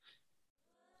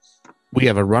We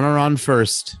have a runner on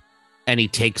first, and he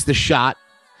takes the shot,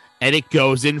 and it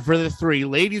goes in for the three.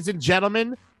 Ladies and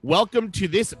gentlemen, welcome to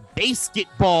this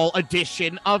basketball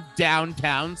edition of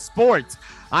Downtown Sports.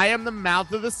 I am the mouth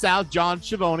of the South, John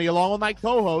Schiavone, along with my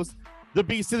co-host, the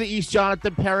beast of the East,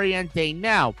 Jonathan Perriente.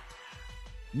 Now,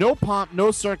 no pomp,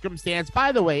 no circumstance.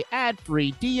 By the way,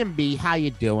 ad-free, DMB, how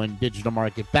you doing? Digital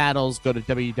Market Battles. Go to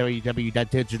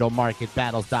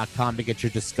www.digitalmarketbattles.com to get your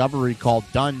discovery call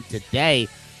done today.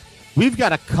 We've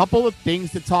got a couple of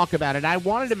things to talk about, and I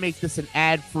wanted to make this an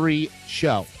ad-free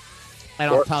show, and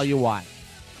I'll tell you why.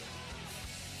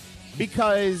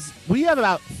 Because we have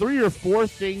about 3 or 4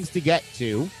 things to get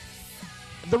to.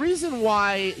 The reason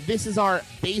why this is our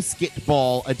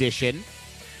basketball edition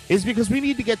is because we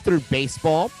need to get through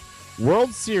baseball,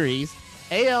 World Series,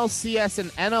 ALCS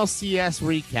and NLCS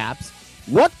recaps,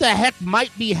 what the heck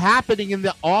might be happening in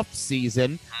the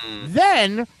offseason.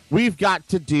 Then we've got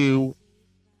to do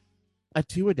a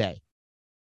 2-a-day.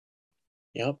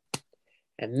 Yep.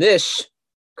 And this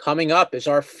coming up is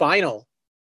our final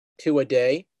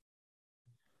 2-a-day.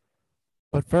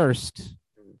 But first,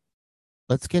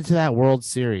 let's get to that World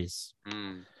Series.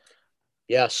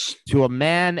 Yes. To a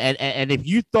man, and if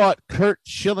you thought Kurt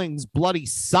Schilling's bloody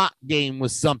sock game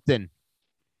was something,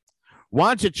 why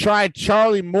don't you try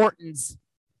Charlie Morton's?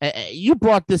 You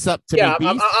brought this up to me. Yeah,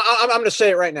 I'm going to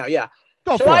say it right now. Yeah.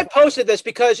 So I posted this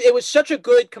because it was such a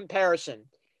good comparison.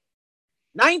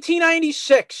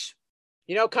 1996,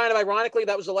 kind of ironically,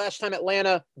 that was the last time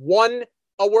Atlanta won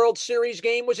a World Series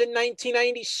game, was in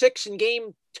 1996 in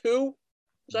Game 2,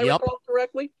 as I recall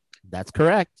correctly. That's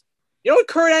correct. You know what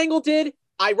Kurt Angle did,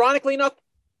 ironically enough,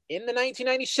 in the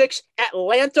 1996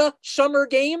 Atlanta Summer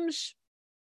Games?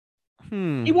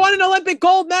 He won an Olympic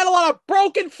gold medal on a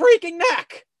broken freaking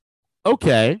neck.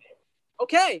 Okay.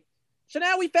 So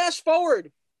now we fast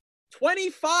forward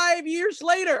 25 years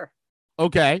later.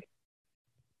 Okay.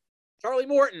 Charlie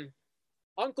Morton,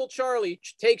 Uncle Charlie,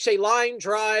 takes a line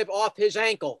drive off his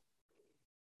ankle.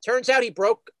 Turns out he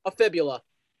broke a fibula.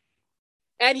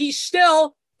 And he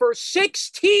still, for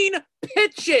 16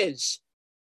 pitches,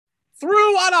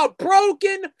 threw on a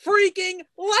broken freaking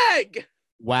leg.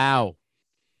 Wow.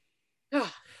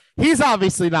 He's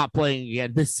obviously not playing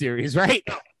again this series, right?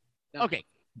 No. Okay.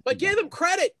 But give him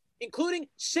credit, including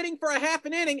sitting for a half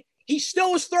an inning. He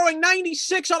still was throwing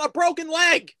 96 on a broken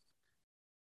leg.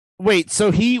 Wait,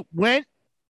 so he went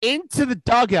into the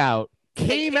dugout,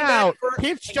 came out,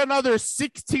 pitched another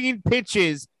 16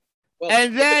 pitches,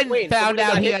 and then found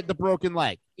out he had the broken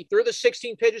leg. He threw the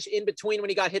 16 pitches in between when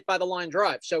he got hit by the line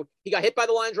drive. So he got hit by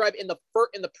the line drive in the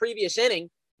previous inning.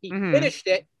 He finished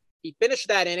it. He finished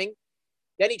that inning.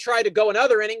 Then he tried to go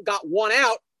another inning, got one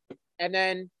out, and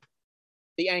then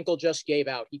the ankle just gave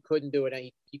out. He couldn't do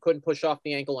it. He couldn't push off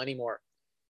the ankle anymore.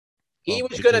 He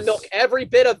was going to milk every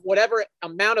bit of whatever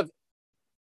amount of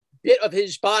bit of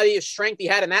his body, his strength he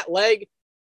had in that leg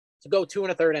to go 2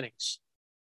 1/3 innings.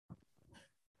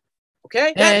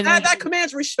 Okay? That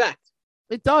commands respect.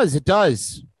 It does.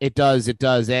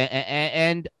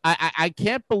 And I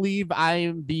can't believe I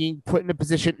am being put in a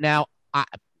position now.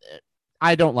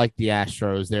 I don't like the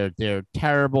Astros. They're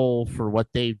terrible for what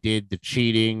they did, the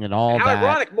cheating and all that. How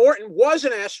ironic. Morton was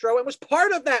an Astro and was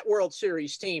part of that World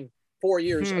Series team 4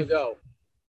 years ago.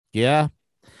 Yeah.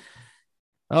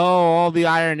 Oh, all the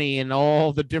irony and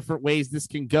all the different ways this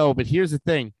can go. But here's the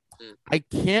thing. I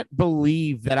can't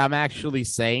believe that I'm actually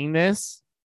saying this.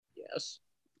 Yes.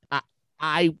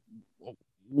 I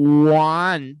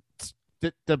want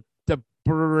the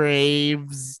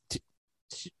Braves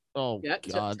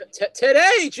God.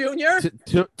 Today, Junior.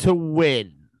 To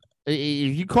win.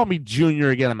 If you call me Junior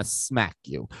again, I'm going to smack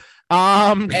you.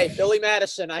 Hey, Billy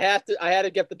Madison. I had to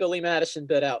get the Billy Madison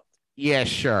bit out. Yeah,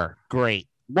 sure. Great.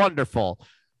 Wonderful.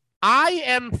 I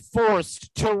am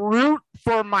forced to root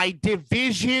for my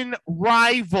division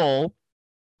rival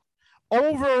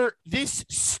over this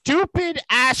stupid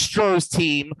Astros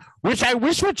team, which I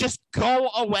wish would just go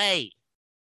away.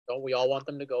 Don't we all want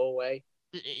them to go away?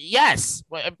 Yes.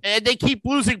 And they keep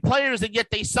losing players, and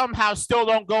yet they somehow still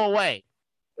don't go away.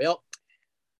 Well,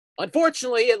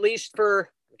 unfortunately, at least for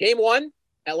Game 1,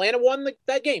 Atlanta won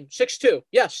that game, 6-2.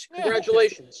 Yes,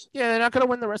 congratulations. Yeah, they're not going to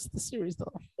win the rest of the series,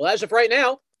 though. Well, as of right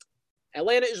now,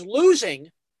 Atlanta is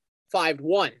losing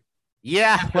 5-1.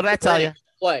 Yeah, what did I tell you?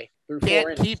 Play through 4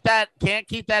 innings. Can't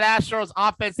keep that Astros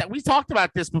offense. We talked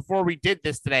about this before we did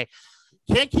this today.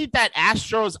 Can't keep that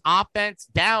Astros offense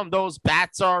down. Those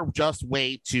bats are just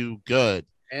way too good.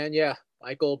 And yeah,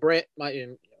 Michael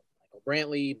Brantley,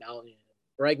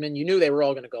 Bregman, you knew they were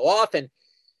all going to go off. And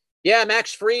yeah,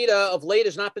 Max Fried of late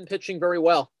has not been pitching very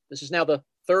well. This is now the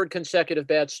 3rd consecutive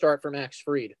bad start for Max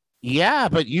Fried. Yeah,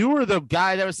 but you were the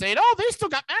guy that was saying, "Oh, they still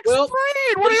got Max Well,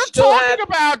 Fried. What are you talking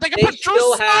about? They can put Drew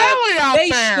Smiley out there. They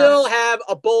still have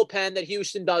a bullpen that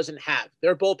Houston doesn't have.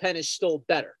 Their bullpen is still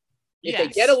better. If they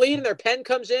get a lead and their pen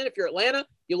comes in, if you're Atlanta,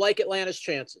 you like Atlanta's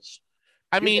chances.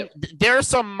 I mean, there are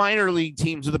some minor league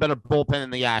teams with a better bullpen than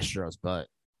the Astros, but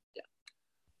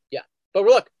yeah. But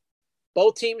look,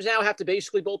 both teams now have to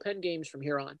basically bullpen games from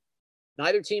here on.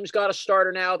 Neither team's got a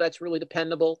starter now that's really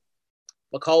dependable.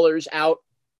 McCullers out.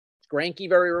 Greinke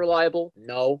very reliable?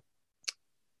 No.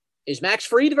 Is Max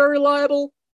Fried very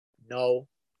reliable? No.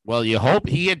 Well, you hope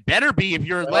he had better be. If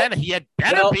you're Atlanta, he had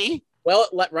better be. Well,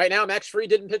 right now, Max Fried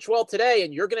didn't pitch well today,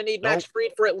 and you're going to need Max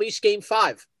Fried for at least Game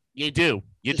 5. You do.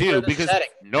 You do, because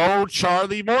no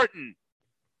Charlie Morton.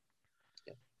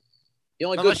 The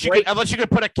only unless you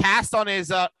could put a cast on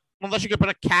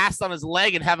his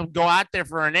leg and have him go out there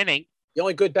for an inning. The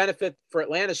only good benefit for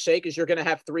Atlanta's sake is you're going to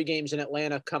have 3 games in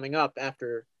Atlanta coming up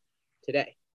after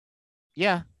today.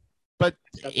 Yeah, but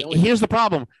here's the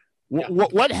problem.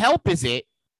 What help is it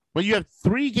when you have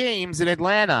 3 games in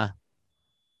Atlanta?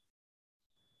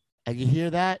 And you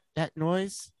hear that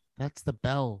noise? That's the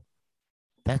bell.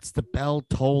 That's the bell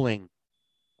tolling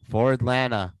for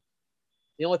Atlanta.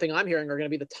 The only thing I'm hearing are going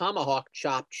to be the tomahawk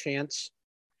chop chants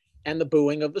and the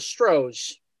booing of the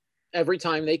Stros every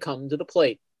time they come to the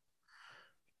plate.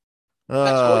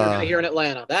 That's all you're going to hear in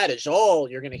Atlanta. That is all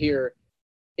you're going to hear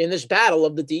in this battle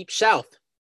of the Deep South.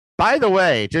 By the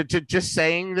way, just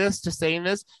saying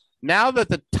this, now that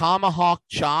the tomahawk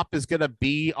chop is going to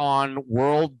be on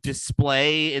world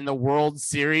display in the World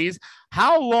Series,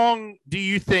 how long do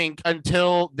you think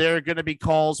until there are going to be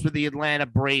calls for the Atlanta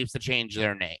Braves to change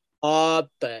their name?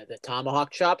 The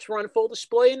tomahawk chops were on full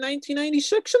display in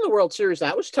 1996 in the World Series.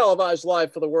 That was televised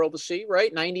live for the world to see,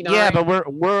 right? 99. Yeah, but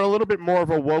we're a little bit more of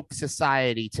a woke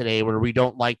society today, where we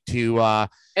don't like to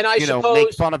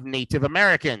make fun of Native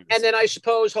Americans. And then I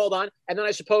suppose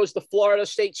the Florida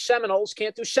State Seminoles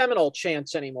can't do Seminole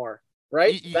chants anymore,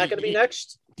 right? Is that going to be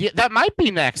next? Yeah, that might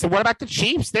be next. And what about the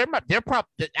Chiefs?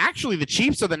 Actually, the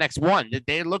Chiefs are the next one.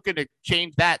 They're looking to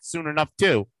change that soon enough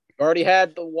too. Already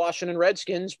had the Washington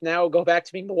Redskins. Now go back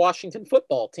to being the Washington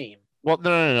football team. Well,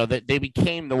 no. They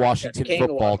became the Washington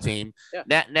football team.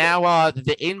 Yeah. Now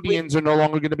the Indians are no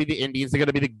longer going to be the Indians. They're going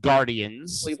to be the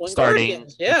Guardians. Cleveland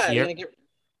Guardians. Yeah.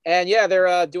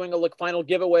 They're doing a final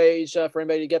giveaways for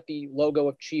anybody to get the logo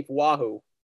of Chief Wahoo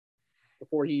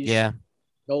before he's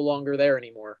no longer there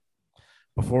anymore.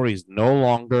 Before he's no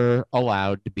longer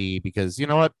allowed to be, because you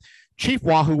know what? Chief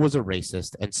Wahoo was a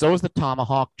racist, and so was the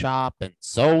tomahawk chop, and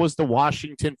so was the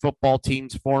Washington football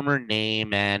team's former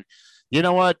name. And you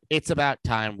know what? It's about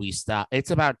time we stop. It's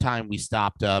about time we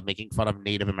stopped making fun of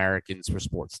Native Americans for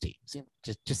sports teams.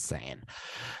 Just saying.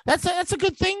 That's a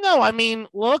good thing, though. I mean,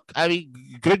 look.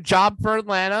 Good job for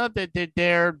Atlanta.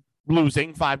 They're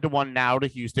losing 5-1 now to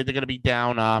Houston. They're going to be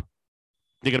down.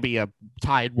 They're going to be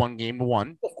tied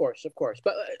 1-1. Of course.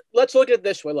 But let's look at it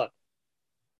this way. Look.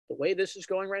 The way this is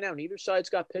going right now, neither side's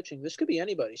got pitching. This could be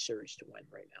anybody's series to win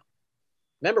right now.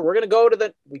 Remember, we're going to go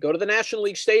to the National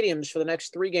League stadiums for the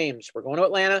next 3 games. We're going to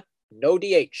Atlanta, no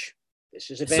DH. This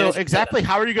is advantage. So exactly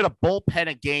how are you going to bullpen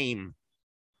a game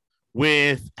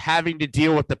with having to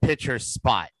deal with the pitcher's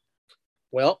spot?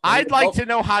 Well, I'd like to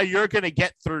know how you're going to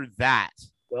get through that.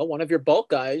 Well, one of your bulk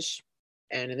guys,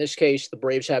 and in this case, the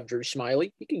Braves have Drew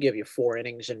Smiley. He can give you 4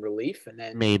 innings in relief and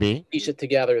then maybe piece it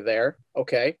together there.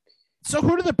 Okay. So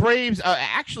who do the Braves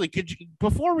actually? Could you,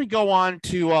 before we go on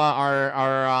to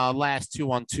our last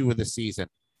 2-on-2 of the season?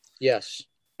 Yes.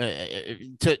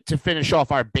 To finish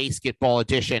off our basketball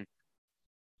edition,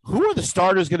 who are the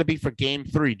starters going to be for Game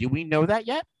 3? Do we know that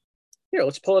yet? Here,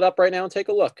 let's pull it up right now and take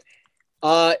a look.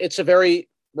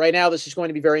 Right now. This is going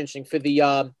to be very interesting for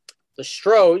the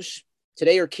Stros.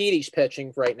 Today, Urquidy's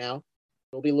pitching right now.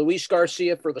 It'll be Luis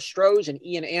Garcia for the Stros and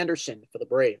Ian Anderson for the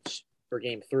Braves for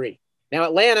Game 3. Now,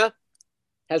 Atlanta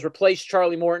has replaced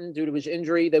Charlie Morton due to his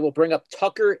injury. They will bring up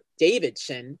Tucker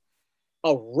Davidson,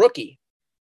 a rookie,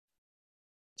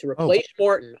 to replace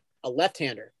Morton, a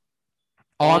left-hander.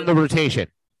 On the rotation.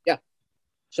 Yeah.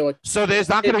 So there's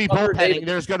not going to be bullpenning.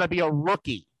 There's going to be a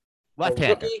rookie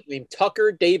left-hander. Named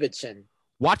Tucker Davidson.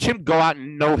 Watch him go out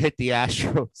and no-hit the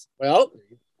Astros. Well,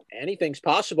 anything's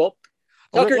possible.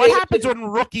 What happens when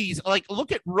rookies,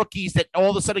 look at rookies that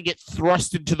all of a sudden get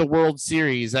thrust into the World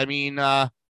Series? I mean,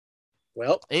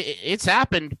 it's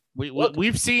happened.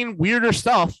 We've seen weirder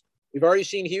stuff. We've already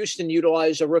seen Houston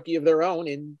utilize a rookie of their own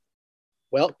in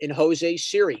Jose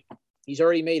Siri. He's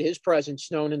already made his presence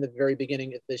known in the very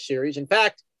beginning of this series. In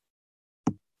fact,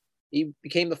 he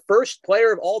became the first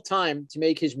player of all time to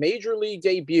make his major league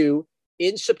debut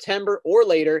in September or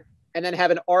later and then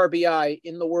have an RBI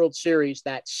in the World Series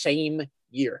that same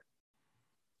year.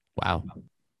 Wow.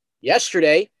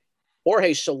 Yesterday,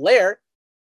 Jorge Soler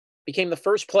became the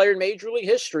first player in Major League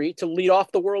history to lead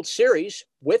off the World Series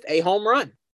with a home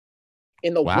run.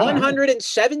 In the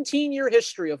 117-year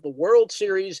history of the World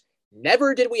Series,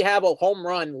 never did we have a home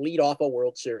run lead off a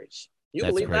World Series. You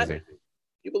That's believe crazy. that?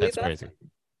 You believe That's that? crazy.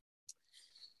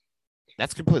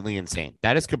 That's completely insane.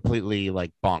 That is completely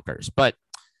like bonkers. But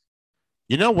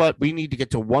you know what? We need to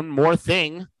get to one more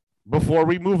thing before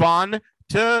we move on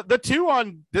to the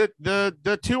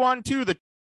 2-on-2, the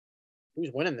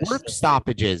who's winning this work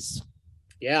stoppages.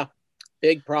 Yeah,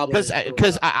 big problem.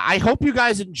 Because I hope you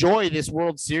guys enjoy this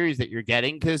World Series that you're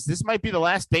getting, because this might be the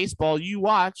last baseball you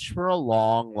watch for a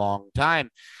long, long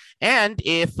time. And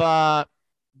if the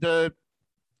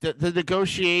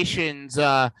negotiations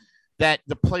that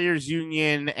the players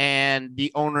union and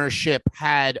the ownership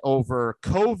had over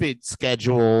COVID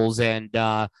schedules and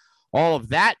all of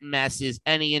that mess is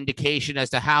any indication as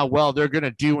to how well they're going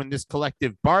to do in this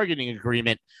collective bargaining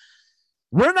agreement,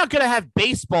 we're not going to have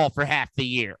baseball for half the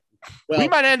year. Well, we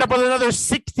might end up with another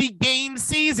 60-game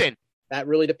season. That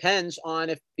really depends on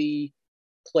if the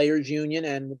players union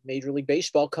and Major League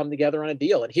Baseball come together on a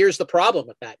deal. And here's the problem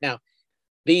with that. Now,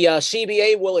 the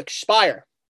CBA will expire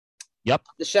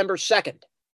December 2nd.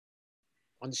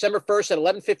 On December 1st at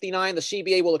 11:59, the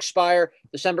CBA will expire.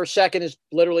 December 2nd is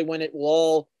literally when it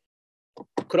will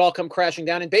could all come crashing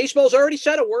down. And baseball's already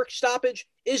said a work stoppage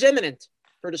is imminent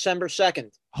for December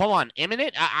 2nd. Hold on,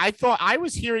 imminent? I thought I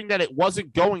was hearing that it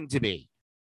wasn't going to be.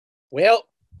 Well,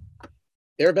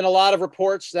 there have been a lot of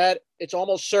reports that it's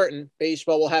almost certain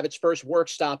baseball will have its first work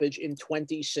stoppage in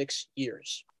 26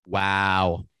 years.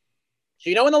 Wow. So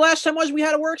you know when the last time was we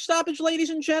had a work stoppage, ladies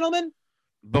and gentlemen?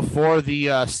 Before the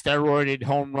steroided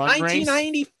home run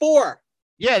 1994. Race?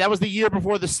 Yeah, that was the year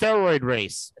before the steroid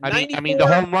race. I mean the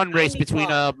home run race between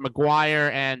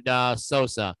McGuire and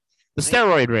Sosa. The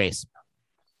steroid race.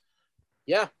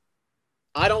 Yeah.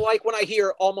 I don't like when I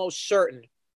hear almost certain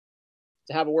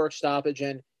to have a work stoppage.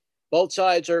 And both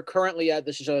sides are currently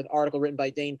this is an article written by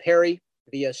Dane Perry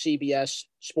via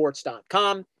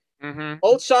CBSSports.com. Mm-hmm.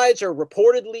 Both sides are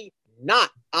reportedly not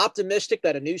optimistic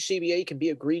that a new CBA can be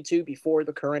agreed to before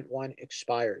the current one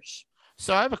expires.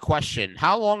 So I have a question.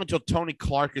 How long until Tony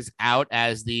Clark is out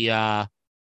as the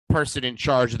person in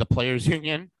charge of the players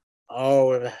union?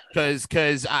 Oh,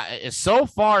 because so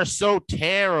far so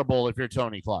terrible if you're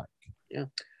Tony Clark. Yeah.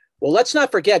 Well, let's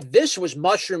not forget this was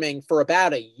mushrooming for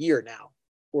about a year now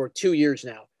or 2 years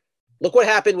now. Look what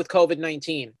happened with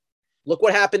COVID-19. Look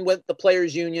what happened with the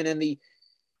players union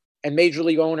and major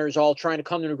league owners all trying to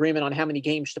come to an agreement on how many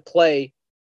games to play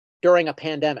during a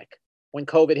pandemic when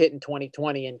COVID hit in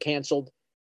 2020 and canceled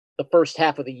the first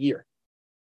half of the year.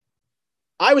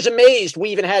 I was amazed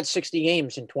we even had 60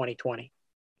 games in 2020.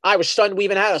 I was stunned we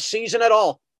even had a season at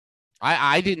all.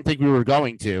 I didn't think we were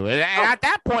going to. And at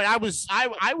that point, I was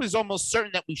almost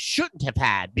certain that we shouldn't have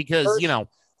had because, First,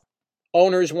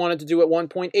 owners wanted to do at one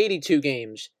point 82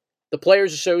 games. The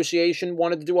Players Association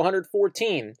wanted to do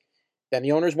 114. Then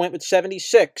the owners went with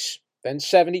 76, then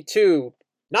 72.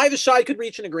 Neither side could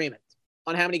reach an agreement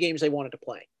on how many games they wanted to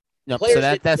play. Yep,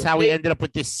 so that's how we ended up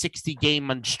with this 60-game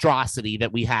monstrosity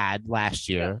that we had last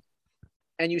year. Yeah.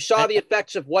 And you saw the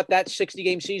effects of what that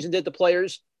 60-game season did to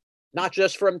players, not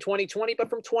just from 2020, but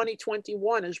from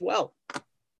 2021 as well.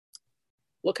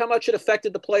 Look how much it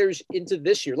affected the players into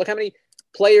this year. Look how many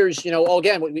players,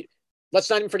 let's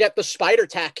not even forget the spider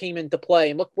tack came into play.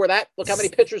 And look how many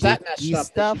pitchers that messed up.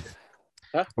 Stuff.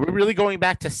 Huh? Are we really going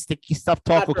back to sticky stuff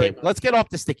talk? Okay, let's get off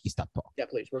the sticky stuff talk. Yeah,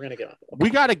 please. We're going to get off. We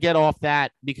got to get off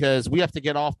that because we have to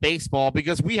get off baseball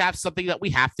because we have something that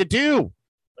we have to do.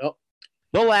 Well,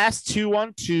 the last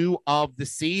 2-on-2 of the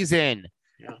season.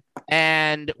 Yeah.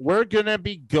 And we're going to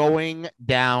be going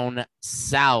down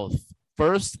south.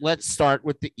 First, let's start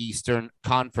with the Eastern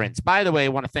Conference. By the way, I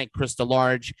want to thank Chris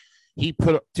DeLarge. He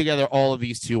put together all of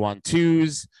these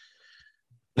 2-on-2s.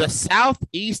 The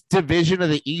Southeast Division of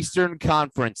the Eastern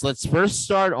Conference. Let's first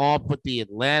start off with the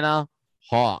Atlanta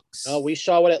Hawks. Oh, we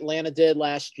saw what Atlanta did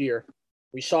last year.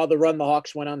 We saw the run the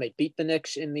Hawks went on. They beat the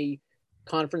Knicks in the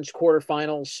conference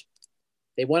quarterfinals.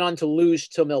 They went on to lose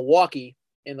to Milwaukee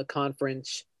in the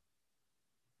conference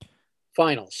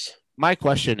finals. My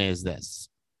question is this.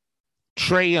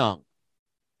 Trae Young,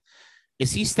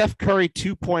 is he Steph Curry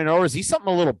 2.0 or is he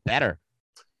something a little better?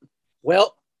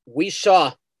 Well, we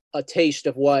saw a taste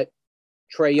of what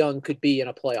Trae Young could be in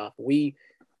a playoff. We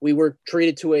were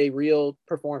treated to a real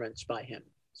performance by him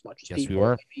as much as yes, we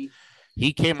were.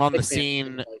 He came on the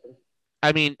scene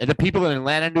I mean, the people in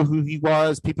Atlanta knew who he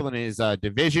was. People in his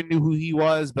division knew who he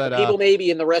was. But people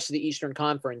maybe in the rest of the Eastern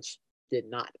Conference did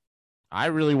not. I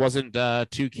really wasn't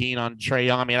too keen on Trae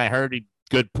Young. I mean, I heard he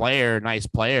good player, nice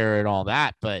player, and all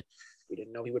that. But we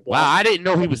didn't know he would. Wow, I didn't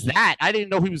know he was that. I didn't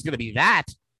know he was going to be that.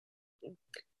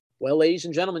 Well, ladies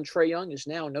and gentlemen, Trae Young is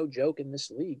now no joke in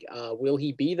this league. Will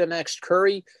he be the next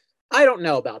Curry? I don't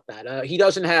know about that. He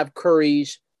doesn't have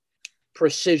Curry's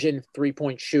precision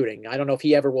three-point shooting. I don't know if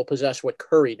he ever will possess what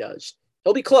Curry does.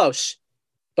 He'll be close,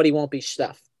 but he won't be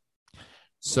Steph.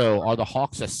 So are the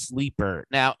Hawks a sleeper?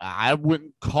 Now, I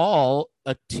wouldn't call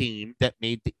a team that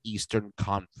made the Eastern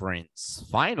Conference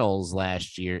Finals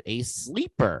last year a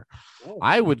sleeper. Oh.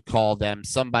 I would call them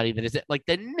somebody that is like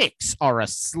the Knicks are a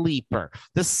sleeper.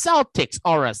 The Celtics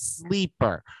are a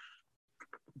sleeper.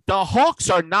 The Hawks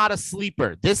are not a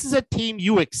sleeper. This is a team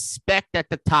you expect at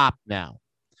the top now.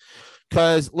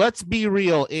 Because let's be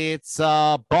real, it's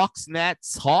Bucks,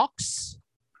 Nets, Hawks,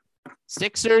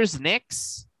 Sixers,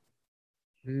 Knicks.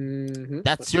 Mm-hmm.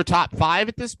 That's your top 5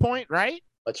 at this point, right?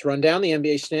 Let's run down the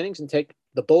NBA standings and take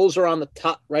the Bulls are on the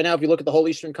top. Right now, if you look at the whole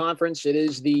Eastern Conference, it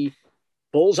is the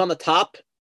Bulls on the top.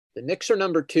 The Knicks are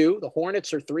number 2. The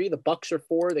Hornets are 3. The Bucks are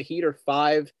 4. The Heat are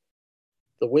 5.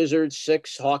 The Wizards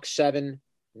 6. Hawks 7.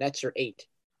 Nets are 8.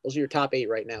 Those are your top 8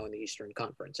 right now in the Eastern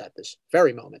Conference at this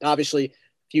very moment. Obviously,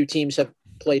 few teams have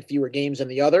played fewer games than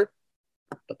the other,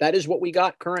 but that is what we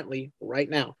got currently right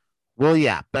now. Well,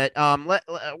 yeah, but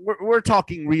we're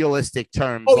talking realistic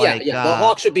terms. Oh yeah, yeah. The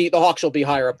Hawks will be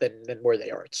higher up than where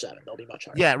they are at 7. They'll be much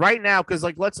higher. Yeah, right now, because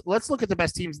let's look at the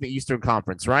best teams in the Eastern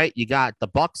Conference. Right, you got the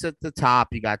Bucks at the top.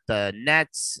 You got the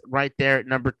Nets right there at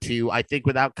number 2. I think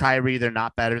without Kyrie, they're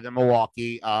not better than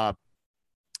Milwaukee.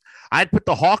 I'd put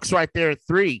the Hawks right there at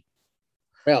 3.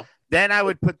 Yeah. Then I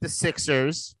would put the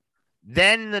Sixers.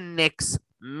 Then the Knicks,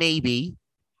 maybe.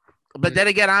 But then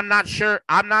again, I'm not sure.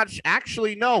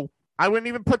 No. I wouldn't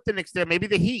even put the Knicks there. Maybe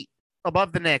the Heat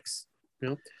above the Knicks.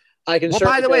 Yeah. By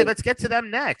the way, let's get to them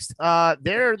next.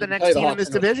 They're the next team in this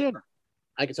division.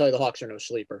 I can tell you the Hawks are no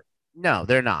sleeper. No,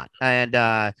 they're not.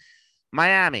 And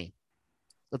Miami,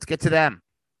 let's get to them.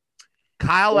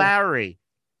 Kyle Lowry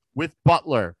with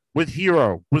Butler, with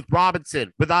Hero, with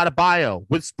Robinson, with Adebayo,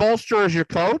 with Spoelstra as your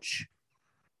coach.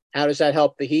 How does that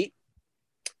help the Heat?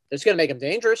 It's going to make them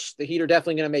dangerous. The Heat are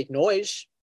definitely going to make noise.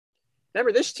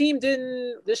 Remember, this team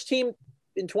in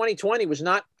 2020 was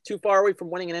not too far away from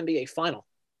winning an NBA final.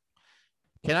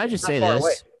 Can I just say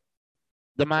this?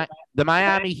 The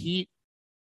Miami Heat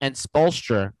and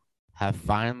Spoelstra have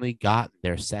finally gotten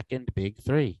their second big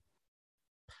 3.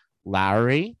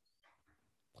 Lowry,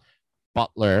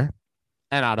 Butler,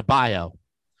 and Adebayo.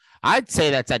 I'd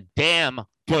say that's a damn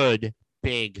good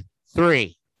big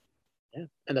 3. Yeah.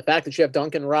 And the fact that you have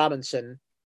Duncan Robinson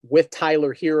with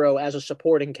Tyler Hero as a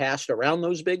supporting cast around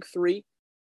those big 3,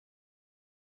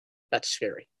 that's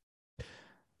scary.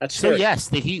 That's scary. So, yes,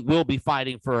 the Heat will be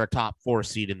fighting for a top 4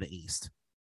 seed in the East.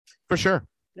 For sure.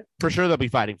 Yeah. For sure they'll be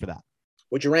fighting for that.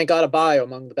 Would you rank Adebayo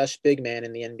among the best big man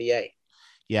in the NBA?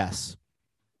 Yes.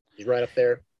 He's right up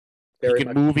there. He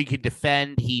can move. He can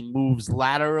defend. He moves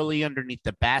laterally underneath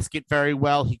the basket very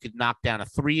well. He could knock down a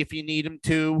 3 if you need him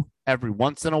to every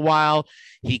once in a while.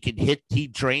 He can hit. He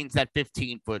drains that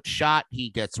 15-foot shot. He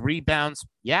gets rebounds.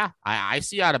 Yeah, I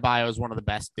see Adebayo as one of the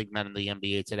best big men in the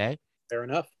NBA today. Fair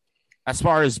enough. As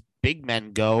far as big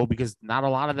men go, because not a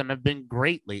lot of them have been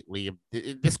great lately.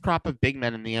 This crop of big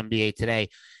men in the NBA today,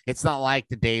 it's not like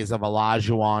the days of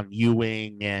Olajuwon,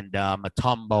 Ewing, and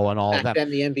Mutombo and all of them. Back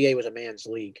then, the NBA was a man's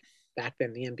league. Back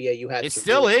then, the NBA, you had. It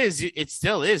still is. It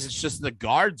still is. It's just the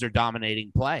guards are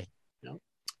dominating play. No,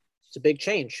 it's a big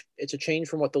change. It's a change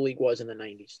from what the league was in the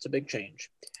 90s. It's a big change.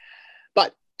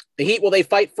 But the Heat, will they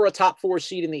fight for a top 4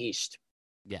 seed in the East?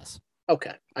 Yes.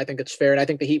 Okay. I think it's fair. And I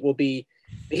think the Heat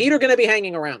are going to be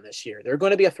hanging around this year. They're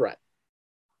going to be a threat.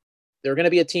 They're going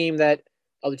to be a team that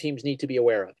other teams need to be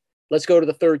aware of. Let's go to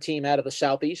the third team out of the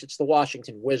Southeast. It's the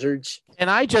Washington Wizards. Can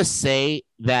I just say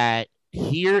that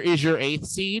here is your 8th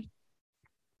seed?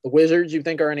 The Wizards, you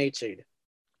think, are an 8 seed?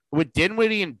 With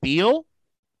Dinwiddie and Beal?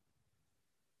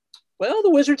 Well, the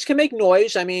Wizards can make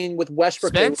noise. I mean, with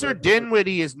Westbrook. Spencer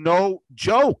Dinwiddie is no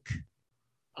joke.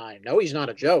 I know he's not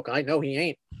a joke. I know he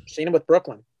ain't. I've seen him with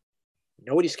Brooklyn. I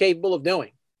know what he's capable of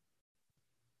doing.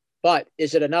 But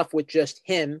is it enough with just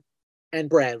him and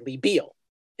Bradley Beal?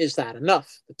 Is that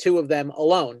enough? The 2 of them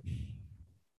alone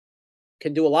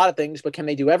can do a lot of things, but can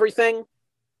they do everything?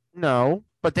 No.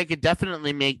 But they could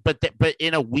definitely make, but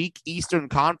in a weak Eastern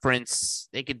Conference,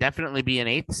 they could definitely be an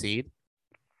 8th seed.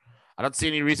 I don't see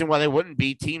any reason why they wouldn't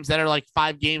be. Teams that are like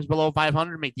 5 games below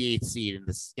 500 make the 8th seed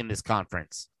in this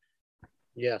conference.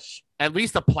 Yes, at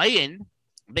least a play-in.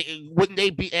 Wouldn't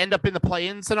they end up in the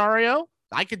play-in scenario?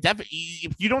 I could definitely.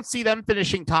 If you don't see them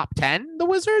finishing top 10, the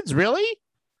Wizards, really?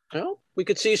 Well, we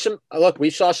could see some. Look, we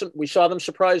saw them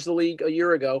surprise the league a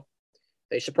year ago.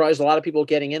 They surprised a lot of people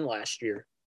getting in last year.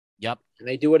 Yep. And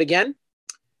they do it again?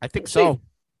 I think so.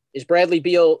 Is Bradley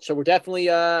Beal? So we're definitely.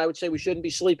 I would say we shouldn't be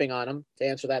sleeping on him to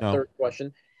answer that third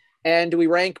question. And do we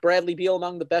rank Bradley Beal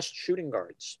among the best shooting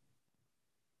guards?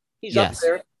 He's up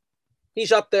there.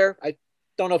 He's up there. I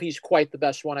don't know if he's quite the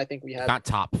best one. I think we have not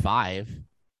top 5.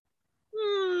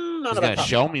 He's got to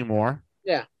show me more.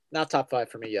 Yeah, not top 5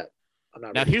 for me yet. I'm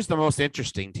not. Now here's the most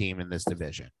interesting team in this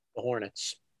division: the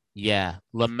Hornets. Yeah,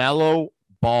 LaMelo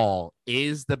Ball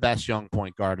is the best young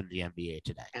point guard in the NBA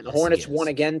today, and the Hornets won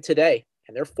again today,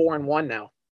 and they're 4-1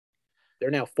 now. They're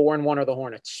now 4-1 are the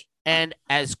Hornets. And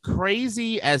as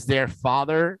crazy as their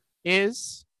father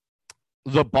is,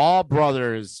 the Ball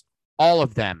brothers, all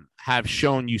of them have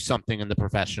shown you something in the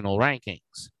professional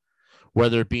rankings,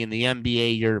 whether it be in the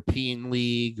NBA, European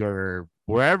League, or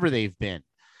wherever they've been.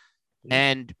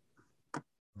 And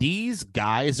these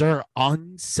guys are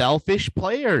unselfish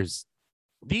players.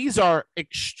 These are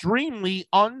extremely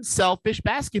unselfish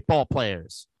basketball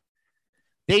players.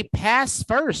 They pass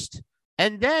first.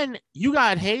 And then you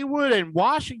got Hayward and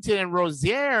Washington and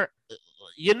Rozier.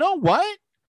 You know what?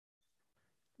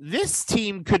 This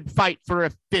team could fight for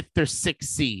a 5th or 6th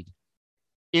seed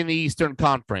in the Eastern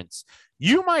Conference.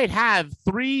 You might have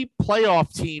 3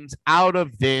 playoff teams out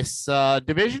of this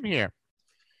division here.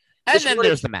 And then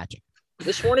there's the Magic.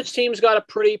 This Hornets team's got a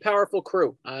pretty powerful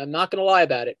crew. I'm not going to lie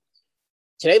about it.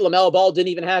 Today, LaMelo Ball didn't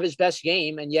even have his best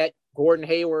game, and yet Gordon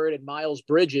Hayward and Miles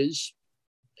Bridges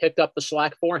picked up the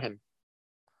slack for him.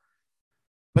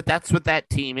 But that's what that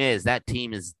team is. That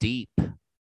team is deep.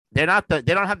 They don't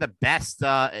have the best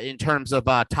in terms of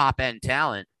top end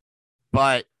talent,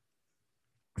 but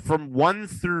from 1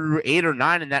 through 8 or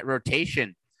 9 in that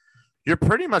rotation, you're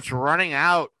pretty much running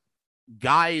out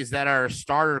guys that are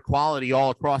starter quality all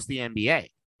across the NBA.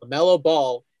 LaMelo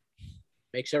Ball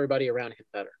makes everybody around him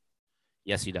better.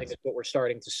 Yes, he does. I think that's what we're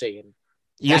starting to see. And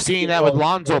you're seeing that with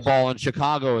Lonzo Ball in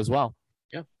Chicago as well.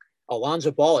 Yeah.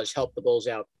 Lonzo Ball has helped the Bulls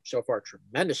out so far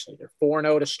tremendously. They're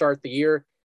 4-0 to start the year.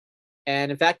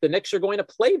 And in fact, the Knicks are going to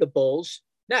play the Bulls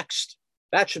next.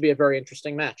 That should be a very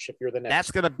interesting match if you're the Knicks.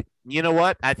 That's going to be, you know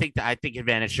what? I think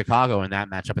advantage Chicago in that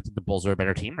matchup. I think the Bulls are a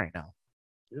better team right now.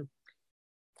 Yeah.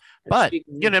 But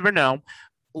you never know.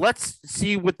 Let's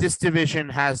see what this division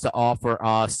has to offer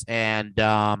us. And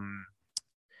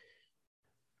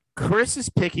Chris is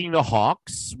picking the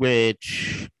Hawks,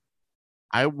 which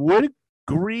I would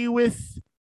agree with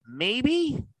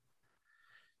maybe.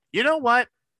 You know what?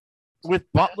 With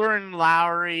Butler and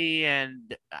Lowry,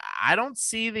 and I don't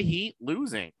see the Heat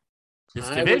losing this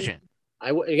division.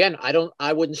 I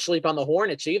wouldn't sleep on the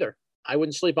Hornets either. I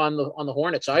wouldn't sleep on the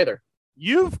Hornets either.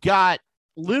 You've got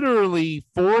literally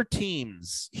 4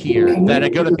 teams here that are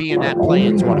going to be in that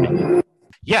play-in tournament.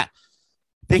 Yeah,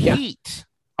 the Heat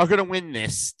are going to win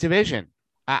this division.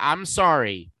 I'm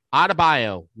sorry,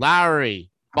 Adebayo,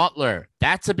 Lowry, Butler.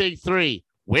 That's a big 3.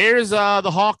 Where's the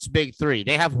Hawks' big 3?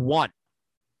 They have 1.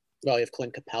 Well, you have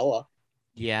Clint Capella.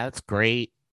 Yeah, that's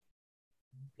great.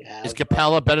 Is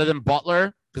Capella better than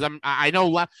Butler? Because I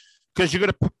know because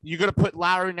you're gonna put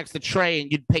Lowry next to Trey,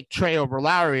 and you'd pick Trey over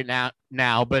Lowry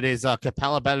now. But is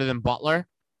Capella better than Butler?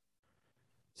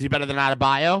 Is he better than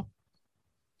Adebayo?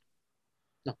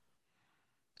 No.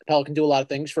 Capella can do a lot of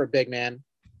things for a big man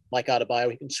like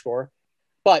Adebayo. He can score,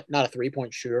 but not a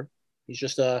 3-point shooter. He's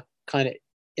just a kind of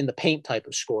in the paint type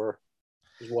of scorer.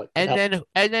 And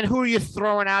then who are you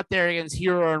throwing out there against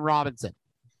Hero and Robinson?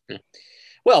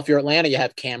 Well, if you're Atlanta, you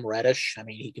have Cam Reddish. I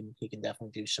mean, he can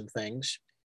definitely do some things.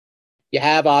 You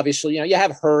have obviously, you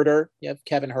have Herter. You have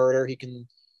Kevin Herter. He's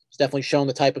definitely shown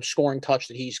the type of scoring touch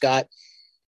that he's got.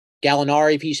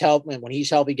 Gallinari, if he's healthy, when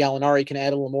he's healthy, Gallinari can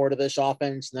add a little more to this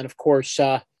offense. And then, of course,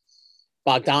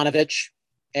 Bogdanovich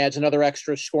adds another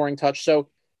extra scoring touch. So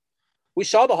we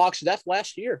saw the Hawks' depth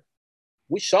last year.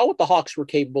 We saw what the Hawks were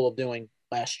capable of doing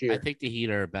last year. I think the Heat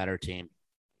are a better team.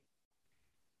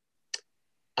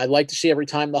 I'd like to see every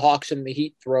time the Hawks and the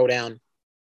Heat throw down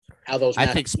how those. I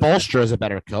think Spoelstra is a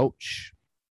better coach.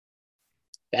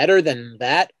 Better than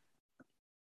that.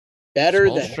 Better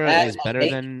Spoelstra than that. Is better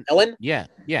than McMillan? Yeah.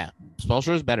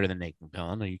 Spoelstra is better than Nate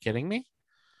McMillan. Are you kidding me?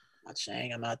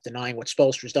 I'm not denying what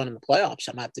Spoelstra's done in the playoffs.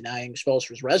 I'm not denying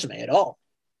Spoelstra's resume at all.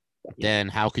 Then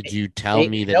how could you tell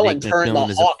me that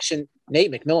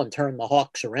Nate McMillan turned the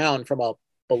Hawks around from a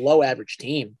below average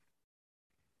team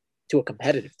to a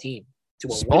competitive team?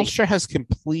 Spoelstra has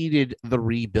completed the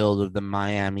rebuild of the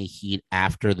Miami Heat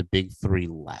after the big 3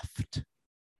 left.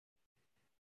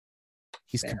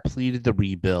 He's completed the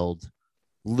rebuild,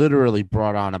 literally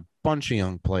brought on a bunch of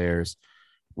young players,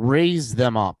 raised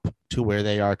them up to where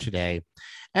they are today.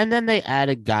 And then they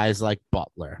added guys like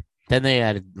Butler. Then they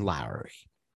added Lowry.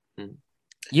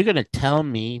 You're going to tell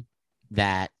me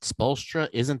that Spoelstra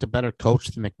isn't a better coach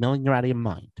than McMillan? You're out of your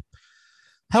mind.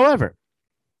 However,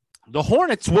 the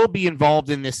Hornets will be involved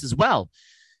in this as well.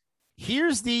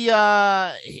 Here's the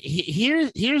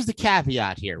here's the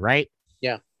caveat here, right?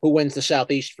 Yeah. Who wins the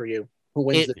Southeast for you? Who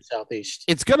wins the Southeast?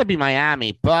 It's going to be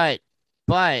Miami, but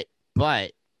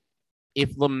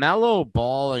if LaMelo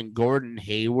Ball and Gordon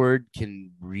Hayward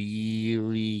can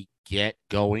really get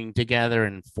going together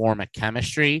and form a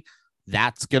chemistry,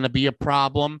 that's going to be a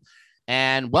problem.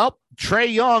 And, well,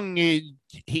 Trae Young,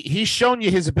 he's shown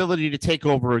you his ability to take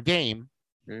over a game.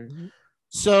 Mm-hmm.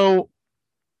 So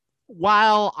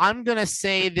while I'm going to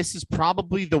say this is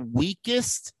probably the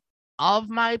weakest of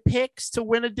my picks to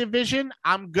win a division,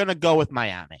 I'm going to go with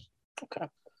Miami. Okay.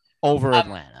 Over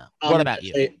Atlanta. What about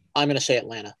you? I'm going to say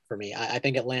Atlanta for me. I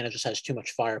think Atlanta just has too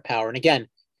much firepower. And again,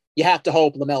 you have to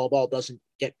hope LaMelo Ball doesn't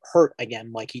get hurt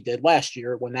again like he did last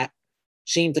year when that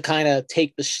seemed to kind of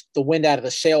take the wind out of the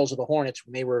sails of the Hornets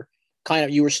when they were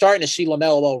you were starting to see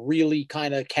LaMelo Ball really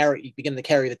kind of begin to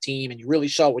carry the team, and you really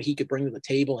saw what he could bring to the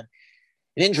table. And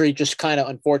an injury just kind of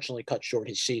unfortunately cut short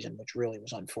his season, which really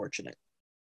was unfortunate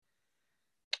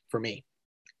for me.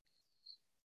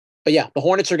 But yeah, the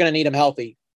Hornets are going to need him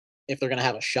healthy if they're going to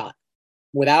have a shot.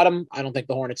 Without him, I don't think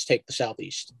the Hornets take the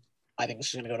Southeast. I think this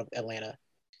is going to go to Atlanta.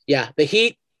 Yeah, the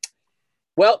Heat.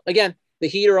 Well, again, the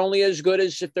Heat are only as good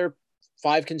as if their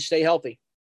five can stay healthy.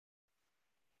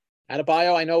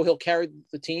 Adebayo, I know he'll carry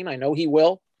the team. I know he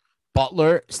will.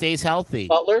 Butler stays healthy.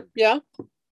 Butler, yeah.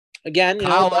 Again,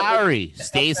 Kyle Lowry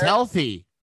stays healthy.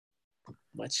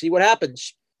 Let's see what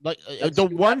happens. Like the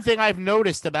one thing I've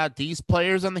noticed about these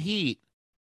players on the Heat,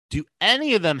 do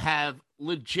any of them have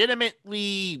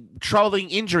legitimately troubling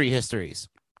injury histories?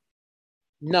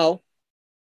 No.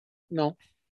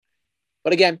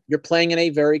 But again, you're playing in a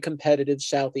very competitive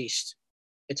Southeast.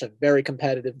 It's a very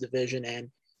competitive division, and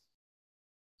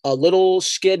a little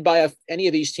skid by any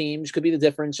of these teams could be the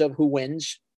difference of who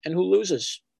wins and who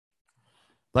loses.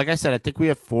 Like I said, I think we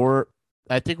have four.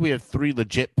 I think we have three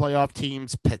legit playoff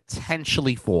teams,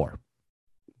 potentially 4.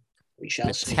 We shall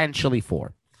potentially see.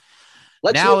 4.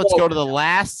 Let's go to the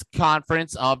last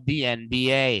conference of the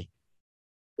NBA.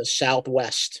 The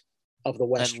Southwest of the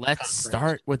West. And let's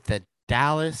start with the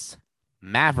Dallas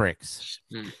Mavericks.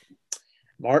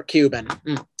 Mark Cuban.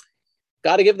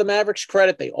 Got to give the Mavericks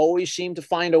credit. They always seem to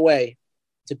find a way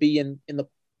to be in the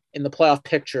playoff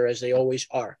picture, as they always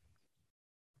are.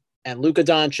 And Luka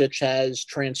Doncic has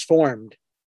transformed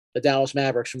the Dallas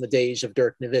Mavericks from the days of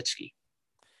Dirk Nowitzki.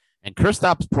 And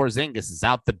Kristaps Porzingis is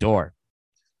out the door.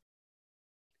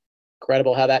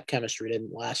 Incredible how that chemistry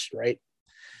didn't last, right?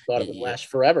 Thought it would last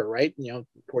forever, right?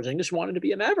 Porzingis wanted to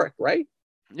be a Maverick, right?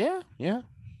 Yeah. Well,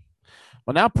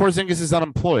 now Porzingis is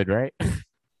unemployed, right?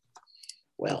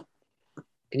 Well,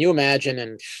 can you imagine,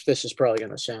 and this is probably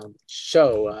going to sound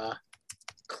so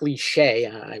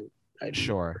cliche.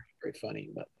 Sure. Very funny,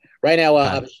 but right now,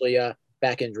 obviously,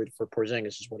 back injured for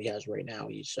Porzingis is what he has right now.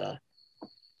 He's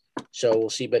so we'll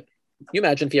see. But can you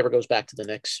imagine if he ever goes back to the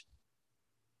Knicks?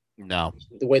 No.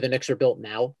 The way the Knicks are built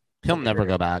now, he'll never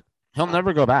go back. He'll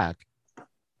never go back.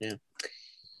 Yeah.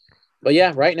 But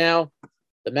yeah, right now,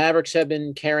 the Mavericks have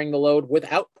been carrying the load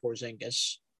without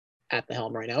Porzingis at the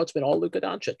helm right now. It's been all Luka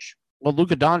Doncic. Well,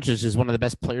 Luka Doncic is one of the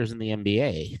best players in the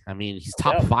NBA. I mean, he's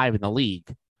top 5 in the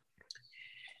league.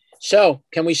 So,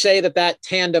 can we say that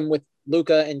tandem with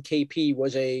Luka and KP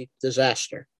was a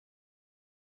disaster?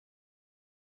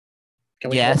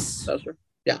 Can we? Yes.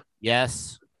 Yeah.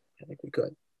 Yes. I think we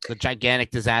could. It's a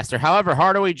gigantic disaster. However,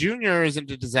 Hardaway Jr.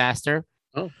 isn't a disaster.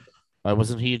 Oh. Why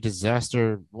wasn't he a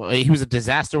disaster? Well, he was a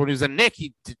disaster when he was a Knick.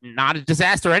 He's not a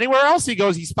disaster anywhere else he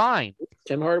goes. He's fine.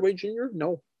 Tim Hardaway Jr.?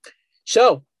 No.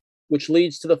 So, which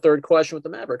leads to the third question with the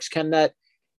Mavericks. Can the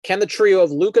trio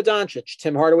of Luka Doncic,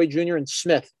 Tim Hardaway Jr., and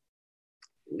Smith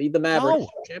lead the Mavericks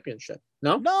to the championship?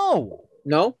 No? No.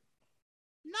 No?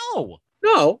 No.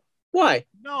 No? Why?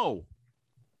 No.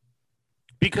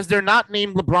 Because they're not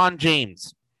named LeBron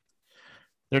James.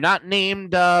 They're not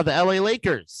named the LA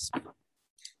Lakers.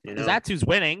 Because that's who's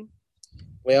winning.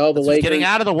 Well, the Lakers getting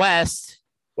out of the West.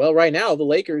 Well, right now, the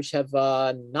Lakers have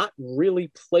not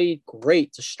really played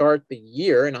great to start the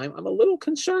year, and I'm a little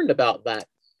concerned about that.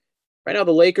 Right now,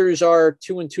 the Lakers are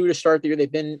 2-2 to start the year.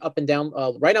 They've been up and down.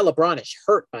 Right now, LeBron is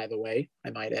hurt, by the way,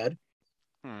 I might add.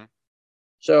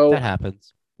 So that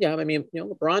happens. Yeah, I mean,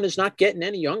 LeBron is not getting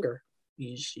any younger.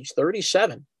 He's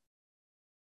 37.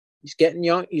 He's getting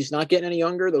young. He's not getting any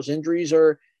younger. Those injuries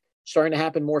are starting to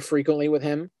happen more frequently with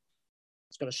him.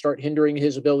 It's going to start hindering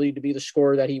his ability to be the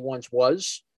scorer that he once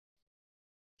was.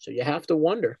 So you have to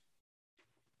wonder,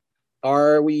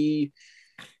 are we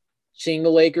seeing the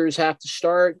Lakers have to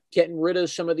start getting rid of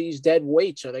some of these dead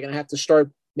weights? Are they going to have to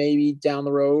start maybe down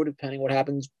the road, depending what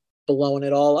happens, blowing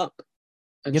it all up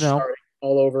and starting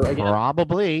all over again?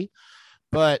 Probably.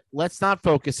 But let's not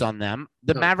focus on them.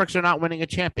 The Mavericks are not winning a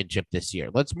championship this year.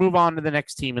 Let's move on to the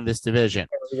next team in this division.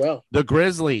 Well, the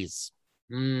Grizzlies.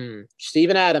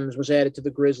 Steven Adams was added to the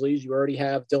Grizzlies. You already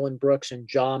have Dylan Brooks and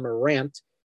Ja Morant.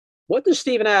 What does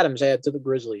Steven Adams add to the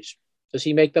Grizzlies? Does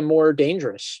he make them more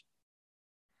dangerous?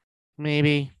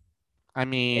 Maybe. I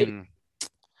mean,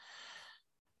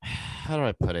 how do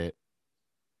I put it?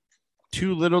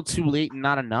 Too little, too late,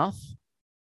 not enough.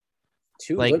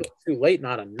 Too little, too late,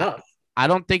 not enough. I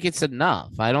don't think it's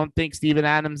enough. I don't think Steven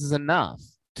Adams is enough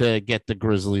to get the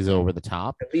Grizzlies over the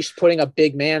top. At least putting a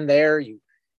big man there. You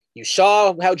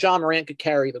saw how Ja Morant could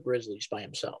carry the Grizzlies by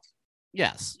himself.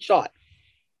 Yes. You saw it.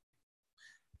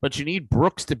 But you need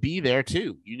Brooks to be there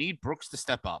too. You need Brooks to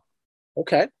step up.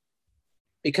 Okay.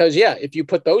 Because, if you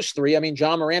put those three, I mean,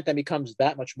 Ja Morant then becomes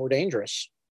that much more dangerous.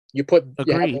 You put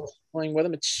playing with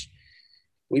him.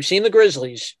 We've seen the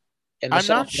Grizzlies in the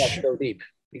South go deep.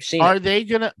 We've seen. Are they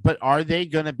gonna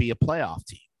be a playoff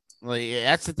team? Like,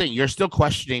 that's the thing. You're still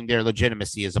questioning their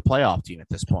legitimacy as a playoff team at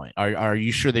this point. Are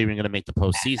you sure they're even going to make the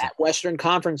postseason? That Western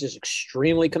Conference is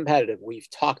extremely competitive. We've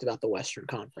talked about the Western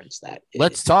Conference.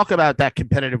 Let's talk about that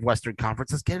competitive Western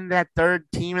Conference. Let's get into that third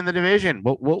team in the division.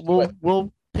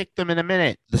 We'll pick them in a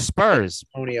minute. The Spurs.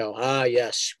 Antonio.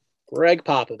 Yes. Greg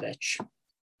Popovich.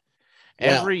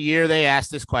 Every year they ask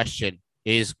this question.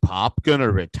 Is Pop going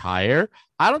to retire?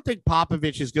 I don't think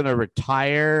Popovich is going to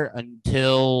retire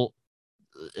until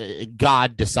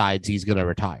God decides he's going to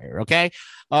retire. Okay.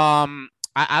 I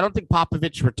don't think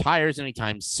Popovich retires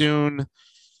anytime soon.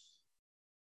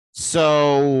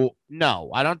 So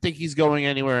no, I don't think he's going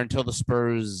anywhere until the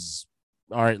Spurs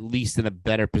are at least in a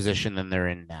better position than they're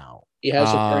in now. He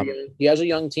has a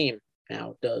young team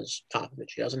now, does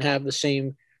Popovich. He doesn't have the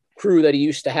same crew that he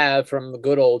used to have from the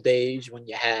good old days when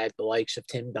you had the likes of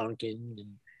Tim Duncan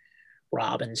and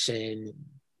Robinson and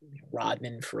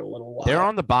Rodman for a little while. They're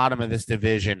on the bottom of this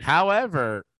division.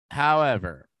 However,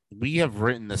 we have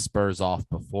written the Spurs off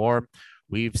before.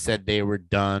 We've said they were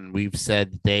done. We've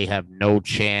said they have no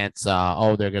chance.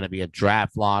 They're going to be a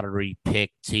draft lottery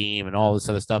pick team and all this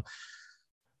other stuff.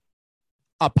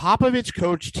 A Popovich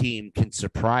coach team can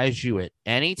surprise you at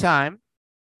any time.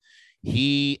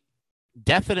 He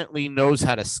definitely knows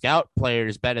how to scout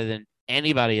players better than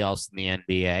anybody else in the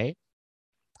NBA.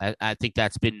 I think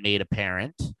that's been made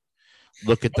apparent.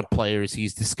 Look at the players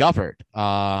he's discovered.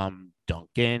 Duncan.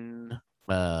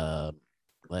 Kawhi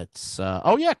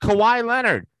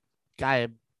Leonard. Guy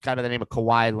by the name of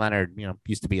Kawhi Leonard,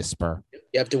 used to be a Spur.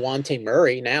 You have DeJounte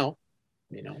Murray now,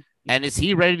 And is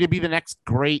he ready to be the next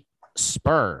great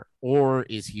Spur, or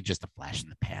is he just a flash in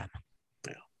the pan?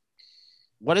 Yeah.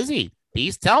 What is he?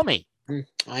 Please tell me.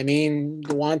 I mean,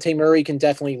 DeJounte Murray can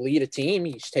definitely lead a team.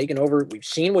 He's taken over. We've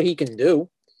seen what he can do.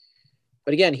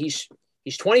 But again, he's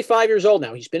 25 years old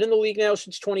now. He's been in the league now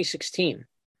since 2016.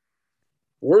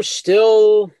 We're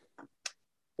still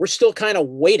kind of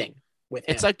waiting with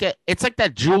him. It's like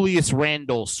that Julius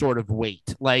Randle sort of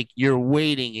wait. Like you're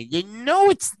waiting and you know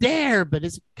it's there, but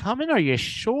is it coming? Are you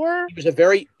sure?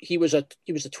 He was a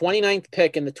 29th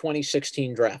pick in the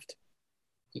 2016 draft.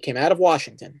 He came out of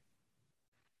Washington.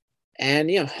 And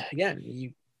he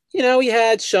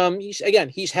had some.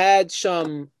 He's had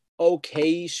some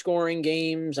okay scoring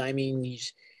games. I mean,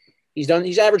 he's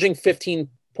averaging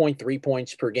 15.3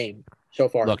 points per game so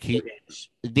far. Look,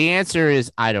 the answer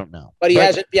is I don't know. But he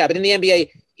hasn't. Yeah, but in the NBA,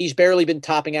 he's barely been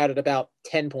topping out at about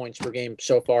 10 points per game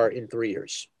so far in 3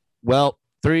 years. Well,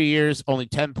 3 years, only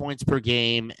 10 points per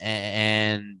game,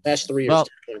 and that's 3 years, 10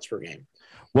 points per game.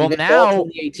 Well, now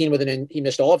 2018 he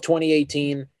missed all of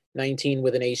 2018. 19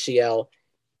 with an ACL.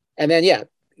 And then,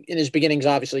 in his beginnings,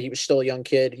 obviously, he was still a young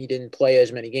kid. He didn't play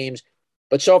as many games.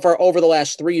 But so far, over the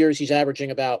last 3 years, he's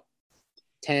averaging about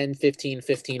 10, 15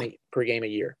 per game a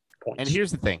year points. And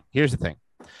here's the thing.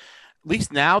 At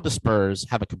least now the Spurs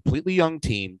have a completely young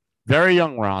team, very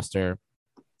young roster.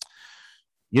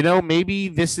 Maybe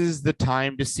this is the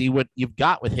time to see what you've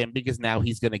got with him, because now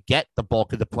he's going to get the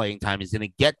bulk of the playing time. He's going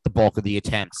to get the bulk of the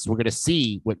attempts. We're going to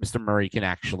see what Mr. Murray can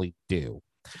actually do.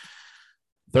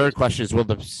 Third question is, will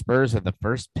the Spurs have the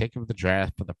first pick of the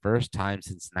draft for the first time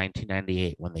since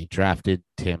 1998 when they drafted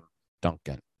Tim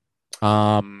Duncan?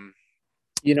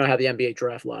 You know how the NBA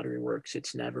draft lottery works.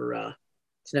 It's never. I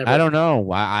don't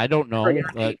know. I don't know.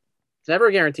 It's never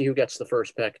a guarantee who gets the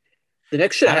first pick. The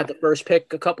Knicks should have had the first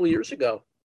pick a couple of years ago.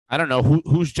 I don't know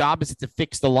whose job is it to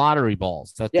fix the lottery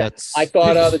balls. That's. I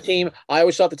thought the team. I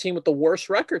always thought the team with the worst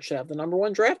record should have the number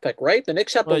one draft pick, right? The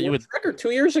Knicks had the worst record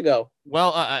 2 years ago.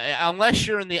 Well, unless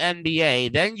you're in the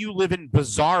NBA, then you live in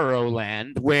bizarro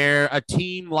land where a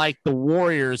team like the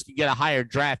Warriors can get a higher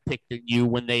draft pick than you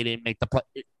when they didn't make the play.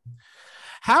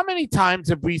 How many times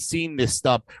have we seen this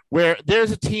stuff where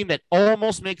there's a team that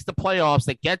almost makes the playoffs,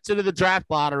 that gets into the draft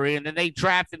lottery, and then they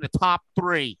draft in the top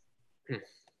 3?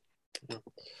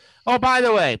 Oh, by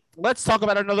the way, let's talk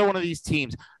about another one of these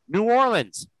teams. New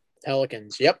Orleans.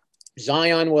 Pelicans. Yep.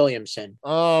 Zion Williamson.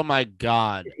 Oh, my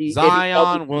God.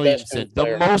 Zion Williamson.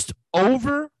 The most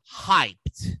overhyped.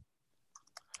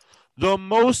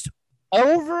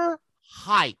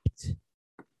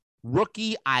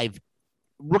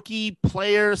 Rookie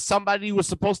player, somebody who was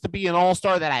supposed to be an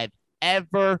all-star that I've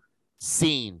ever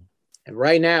seen. And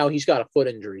right now, he's got a foot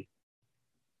injury.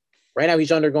 Right now,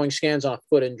 he's undergoing scans on a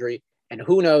foot injury. And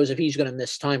who knows if he's going to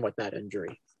miss time with that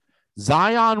injury.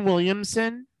 Zion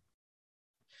Williamson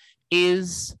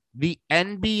is the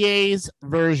NBA's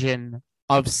version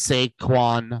of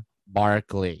Saquon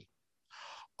Barkley.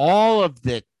 All of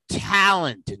the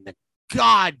talent and the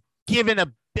God-given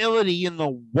ability in the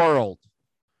world.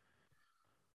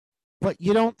 But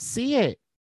you don't see it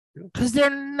because they're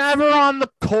never on the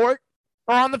court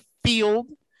or on the field.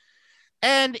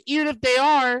 And even if they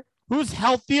are, who's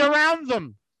healthy around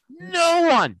them? No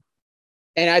one.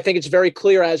 And I think it's very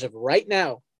clear as of right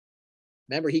now.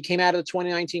 Remember, he came out of the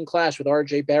 2019 class with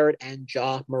R.J. Barrett and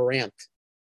Ja Morant.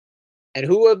 And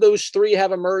who of those three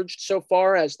have emerged so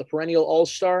far as the perennial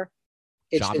all-star?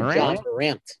 It's been Ja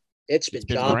Morant. It's been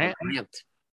Ja Morant.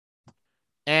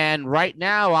 And right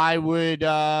now, I would,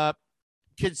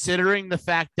 considering the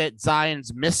fact that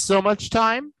Zion's missed so much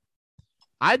time,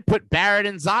 I'd put Barrett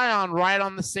and Zion right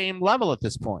on the same level at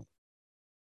this point.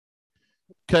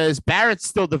 Because Barrett's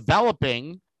still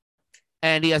developing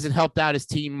and he hasn't helped out his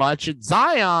team much. And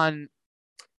Zion,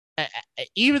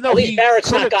 even though at least Barrett's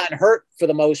not gotten hurt for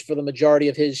the majority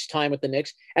of his time with the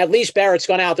Knicks, at least Barrett's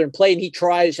gone out there and played and he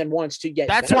tries and wants to get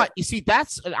better. Why, you see,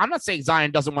 I'm not saying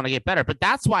Zion doesn't want to get better, but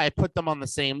that's why I put them on the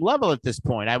same level at this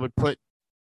point. I would put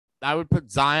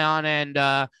Zion and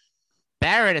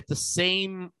Barrett at the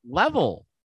same level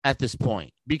at this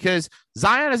point because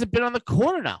Zion hasn't been on the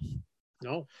court enough.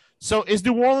 No. So is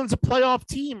New Orleans a playoff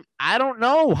team? I don't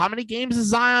know. How many games does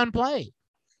Zion play?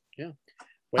 Yeah.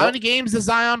 How many games does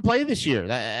Zion play this year?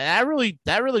 That really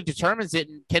determines it.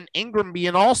 Can Ingram be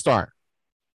an all-star?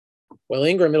 Well,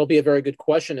 Ingram, it'll be a very good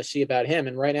question to see about him.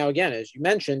 And right now, again, as you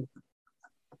mentioned,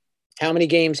 how many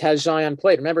games has Zion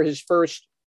played? Remember his first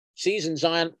season,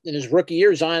 Zion, in his rookie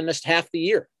year, Zion missed half the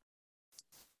year.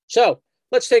 So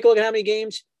let's take a look at how many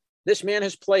games this man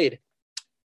has played.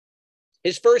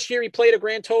 His first year, he played a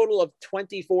grand total of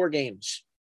 24 games.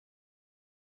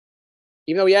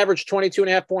 Even though he averaged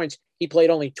 22.5 points, he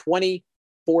played only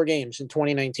 24 games in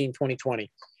 2019-2020.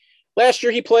 Last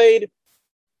year, he played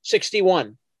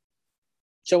 61.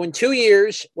 So in 2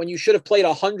 years, when you should have played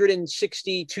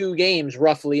 162 games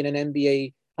roughly in an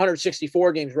NBA,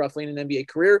 164 games roughly in an NBA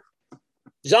career,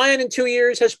 Zion in 2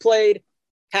 years has played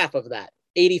half of that,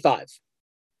 85.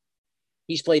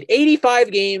 He's played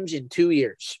 85 games in 2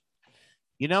 years.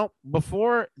 You know,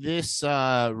 before this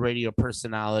radio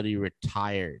personality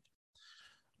retired,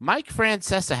 Mike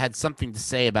Francesa had something to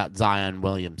say about Zion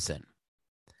Williamson.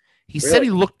 He said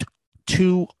he looked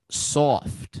too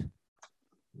soft.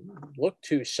 Looked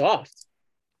too soft?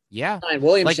 Yeah. Zion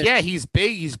Williamson. He's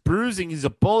big, he's bruising, he's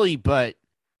a bully, but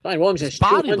Zion Williamson is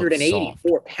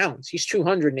 284 pounds. He's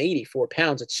 284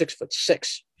 pounds at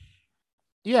 6'6".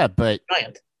 Yeah, but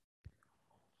giant.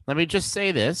 Let me just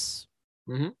say this.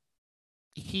 Mm-hmm.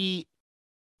 He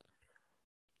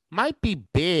might be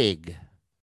big.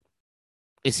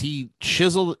 Is he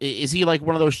chiseled? Is he like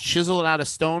one of those chiseled out of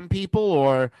stone people?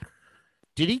 Or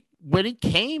did he, when he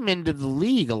came into the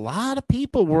league, a lot of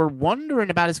people were wondering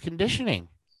about his conditioning.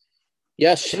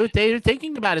 Yes. They were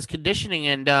thinking about his conditioning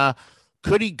and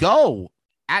could he go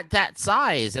at that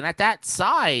size? And at that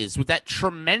size, with that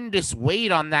tremendous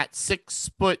weight on that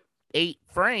 6'8"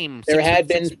 frame, there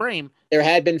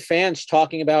had been fans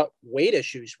talking about weight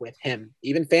issues with him.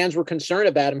 Even fans were concerned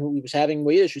about him who he was having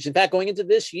weight issues. In fact, going into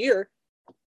this year,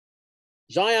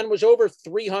 Zion was over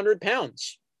 300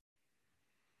 pounds.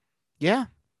 Yeah.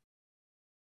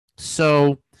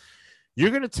 So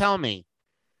you're going to tell me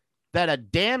that a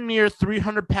damn near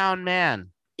 300-pound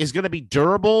man is going to be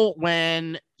durable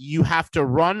when you have to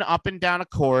run up and down a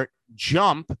court,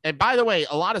 jump. And by the way,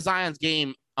 a lot of Zion's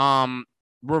game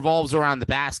revolves around the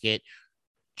basket.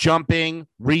 jumping,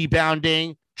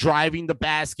 rebounding, driving the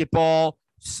basketball,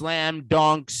 slam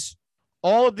dunks.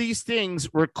 All of these things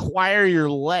require your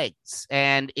legs.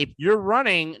 And if you're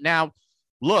running now,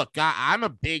 look, I'm a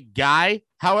big guy.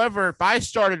 However, if I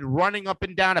started running up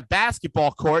and down a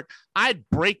basketball court, I'd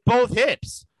break both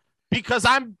hips because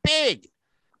I'm big.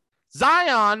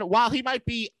 Zion, while he might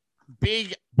be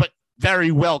big but very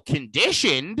well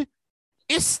conditioned,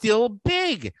 is still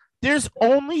big. There's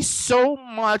only so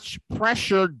much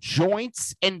pressure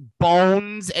joints and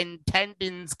bones and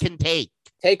tendons can take.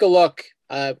 Take a look.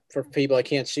 For people I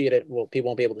can't see it, well, people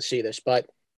won't be able to see this, but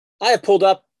I have pulled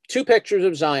up 2 pictures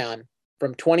of Zion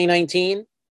from 2019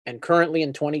 and currently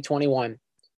in 2021.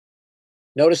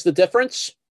 Notice the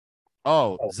difference?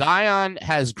 Oh, Zion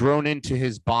has grown into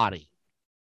his body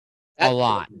a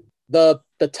lot. The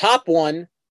top one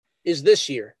is this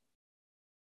year.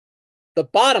 The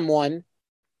bottom one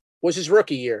was his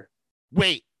rookie year.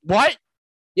 Wait, what?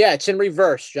 Yeah, it's in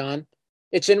reverse, John.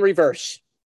 It's in reverse.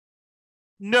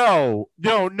 No.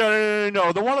 The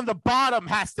one on the bottom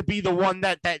has to be the one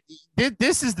that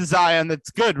this is the Zion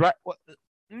that's good, right?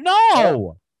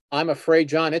 No. I'm afraid,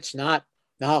 John, it's not.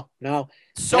 No.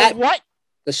 So what?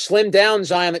 The slim down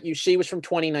Zion that you see was from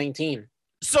 2019.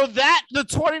 So the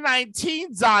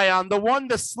 2019 Zion,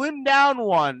 the slim down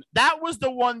one, that was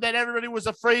the one that everybody was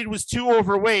afraid was too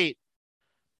overweight.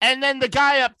 And then the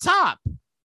guy up top,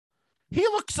 he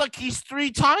looks like he's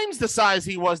 3 times the size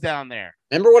he was down there.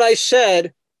 Remember what I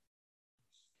said?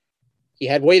 He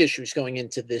had weight issues going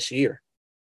into this year.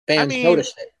 Fans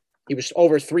noticed it. He was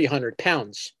over 300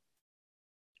 pounds.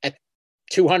 At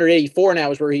 284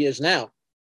 now is where he is now.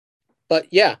 But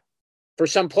yeah, for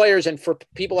some players and for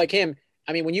people like him,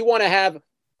 I mean, when you want to have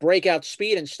breakout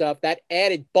speed and stuff, that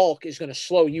added bulk is going to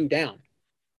slow you down.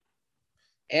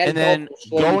 And then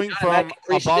going from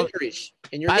above, injuries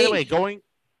in your by knees. the way,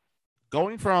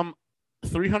 going from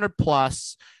 300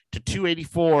 plus to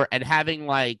 284 and having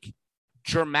like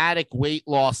dramatic weight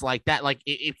loss like that, like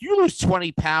if you lose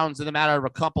 20 pounds in a matter of a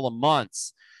couple of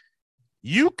months,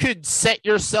 you could set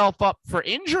yourself up for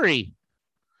injury.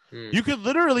 You could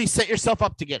literally set yourself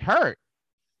up to get hurt.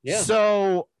 Yeah.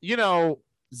 So,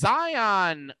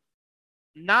 Zion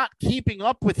not keeping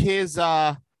up with his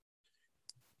and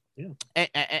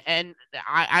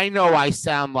I know I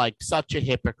sound like such a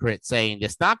hypocrite saying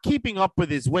this, not keeping up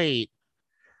with his weight.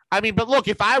 I mean, but look,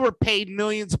 if I were paid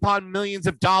millions upon millions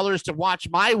of dollars to watch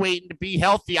my weight and to be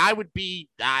healthy, I would be,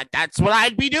 that's what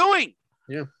I'd be doing.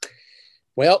 Yeah.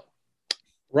 Well,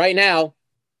 right now,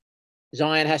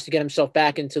 Zion has to get himself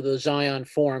back into the Zion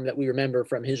form that we remember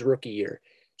from his rookie year.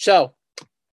 So,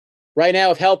 right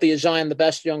now, if healthy, is Zion the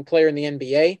best young player in the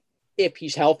NBA? If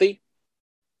he's healthy.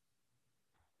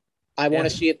 I want to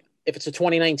see it. If it's a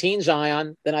 2019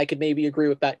 Zion, then I could maybe agree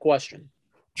with that question.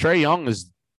 Trae Young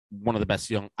is one of the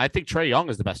best I think Trae Young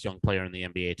is the best young player in the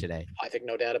NBA today. I think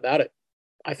no doubt about it.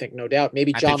 I think no doubt.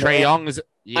 Maybe John Morant. Trae Young is.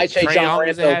 Yeah, I'd say Trae John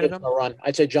Morant gives him a run.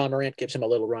 I'd say John Morant gives him a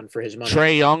little run for his money.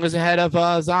 Trae Young is ahead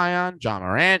of Zion. John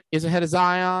Morant is ahead of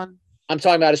Zion. I'm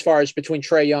talking about as far as between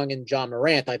Trae Young and John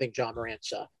Morant. I think John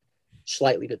Morant's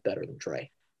slightly bit better than Trae.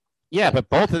 Yeah, but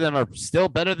both of them are still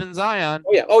better than Zion.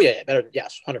 Oh yeah, better.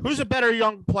 Yes, 100%. Who's a better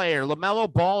young player,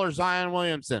 LaMelo Ball or Zion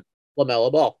Williamson?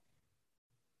 LaMelo Ball,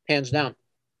 hands down.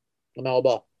 LaMelo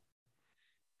Ball.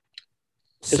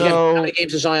 So, again, how many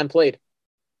games has Zion played?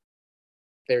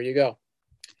 There you go.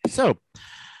 So,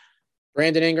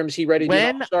 Brandon Ingram's he ready to be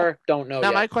an all-star? Don't know. Now,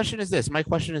 yet. My question is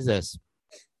this.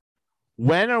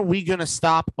 When are we going to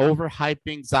stop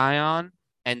overhyping Zion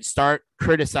and start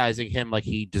criticizing him like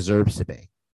he deserves to be?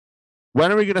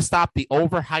 When are we going to stop the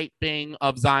overhyping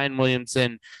of Zion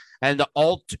Williamson and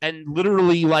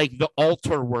literally like the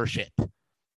altar worship?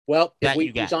 Well, if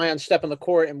we see Zion step on the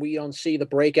court and we don't see the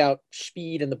breakout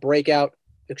speed and the breakout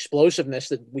explosiveness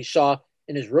that we saw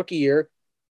in his rookie year,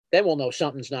 then we'll know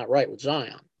something's not right with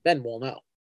Zion. Then we'll know.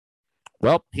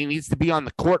 Well, he needs to be on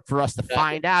the court for us to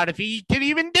find out if he can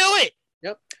even do it.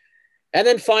 Yep. And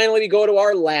then finally, we go to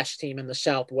our last team in the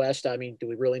Southwest. I mean, do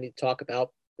we really need to talk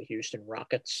about the Houston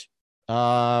Rockets?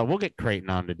 We'll get Creighton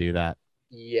on to do that.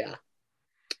 Yeah.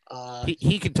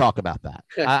 He can talk about that.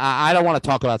 I don't want to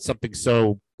talk about something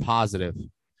so positive.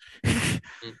 We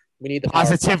need the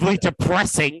positively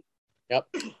depressing. Yep.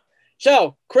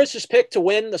 So Chris's pick to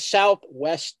win the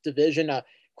Southwest Division.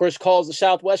 Chris calls the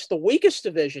Southwest the weakest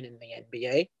division in the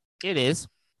NBA. It is.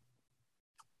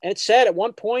 And it's said at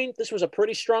one point this was a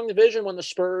pretty strong division when the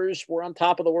Spurs were on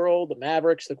top of the world, the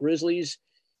Mavericks, the Grizzlies.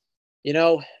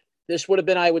 This would have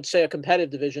been, I would say, a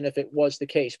competitive division if it was the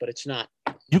case, but it's not.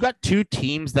 You got 2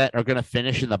 teams that are going to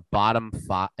finish in the bottom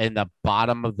 5, in the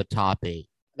bottom of the top 8.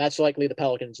 That's likely the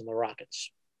Pelicans and the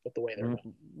Rockets. with the way they're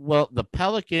going. Well, the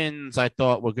Pelicans, I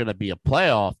thought, were going to be a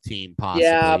playoff team, possibly.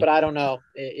 Yeah, but I don't know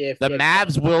if the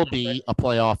Mavs will be a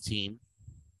playoff team.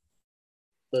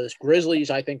 The Grizzlies,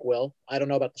 I think, will. I don't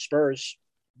know about the Spurs.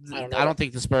 I don't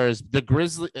think the Spurs.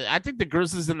 I think the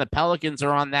Grizzlies and the Pelicans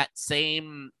are on that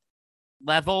same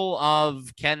level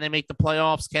of can they make the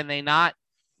playoffs? Can they not?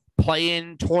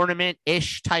 Play-in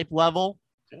tournament-ish type level.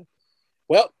 Okay.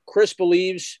 Well, Chris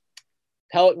believes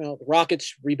the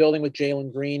Rockets rebuilding with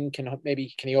Jalen Green. Can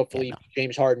he hopefully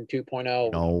James Harden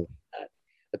 2.0? No.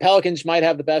 The Pelicans might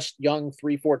have the best young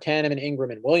 3-4 tandem in Ingram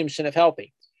and Williamson if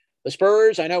healthy. The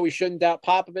Spurs, I know we shouldn't doubt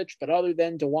Popovich, but other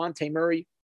than DeJounte Murray,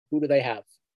 who do they have?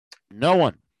 No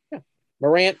one. Yeah.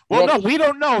 Morant. Well, no, we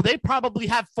don't know. They probably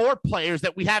have 4 players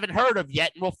that we haven't heard of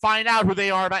yet, and we'll find out who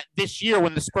they are about this year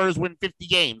when the Spurs win 50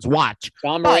 games. Watch.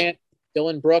 John Morant,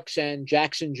 Dylan Brooks, and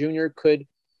Jackson Jr. could,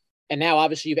 and now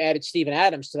obviously you've added Steven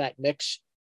Adams to that mix.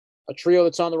 A trio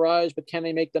that's on the rise, but can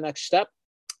they make the next step?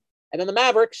 And then the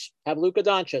Mavericks have Luka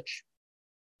Doncic.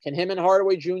 Can him and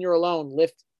Hardaway Jr. alone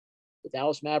lift the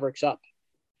Dallas Mavericks up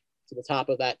to the top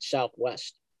of that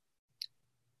Southwest?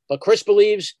 But Chris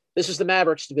believes this is the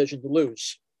Mavericks division to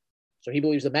lose. So he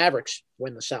believes the Mavericks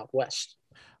win the Southwest.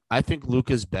 I think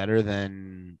Luka's better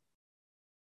than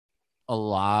a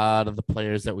lot of the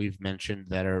players that we've mentioned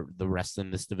that are the rest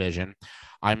in this division.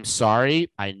 I'm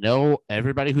sorry. I know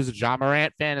everybody who's a John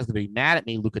Morant fan is going to be mad at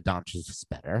me. Luka Doncic is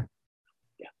better.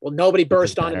 Yeah. Well, nobody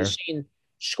burst onto the scene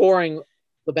scoring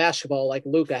the basketball like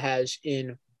Luka has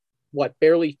in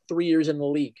barely 3 years in the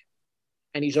league.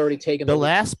 And he's already taken the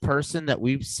last person that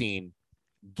we've seen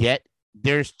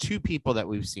there's 2 people that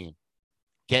we've seen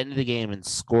get into the game and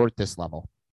score at this level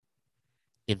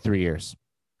in 3 years.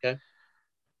 Okay.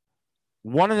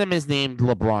 One of them is named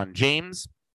LeBron James,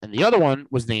 and the other one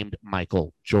was named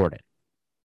Michael Jordan.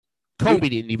 Kobe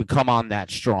didn't even come on that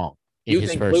strong in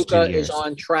his first 2 years. Luka is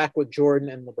on track with Jordan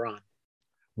and LeBron?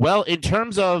 Well, in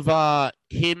terms of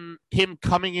him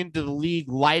coming into the league,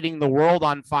 lighting the world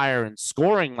on fire and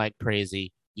scoring like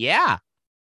crazy, yeah.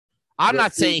 I'm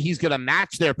not saying he's going to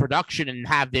match their production and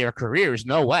have their careers.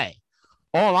 No way.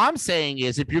 All I'm saying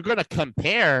is if you're going to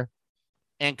compare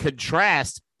and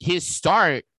contrast his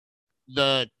start,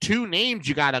 the 2 names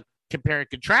you got to compare and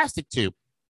contrast it to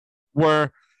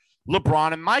were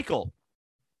LeBron and Michael.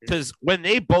 Because when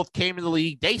they both came in the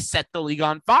league, they set the league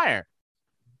on fire.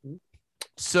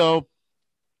 So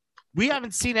we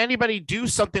haven't seen anybody do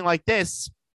something like this.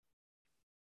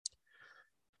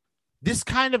 This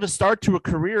kind of a start to a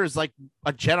career is like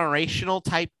a generational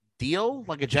type deal,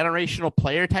 like a generational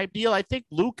player type deal. I think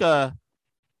Luka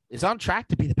is on track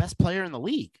to be the best player in the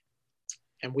league.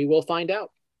 And we will find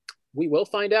out. We will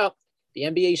find out. The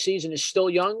NBA season is still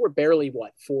young. We're barely,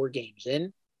 4 games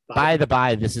in? By the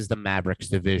by, this is the Mavericks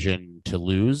division to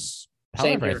lose.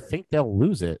 However, I think they'll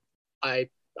lose it. I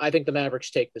think the Mavericks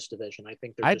take this division. I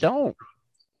think I don't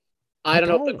know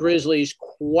if the Grizzlies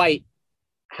quite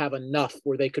have enough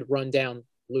where they could run down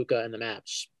Luka and the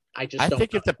Mavs. I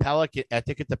think if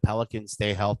the Pelicans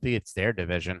stay healthy, it's their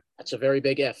division. That's a very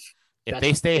big if. If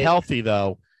they stay healthy,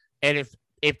 though, and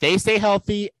if they stay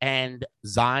healthy and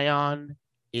Zion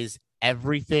is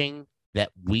everything that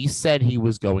we said he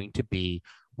was going to be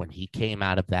when he came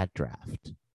out of that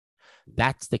draft,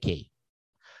 that's the key.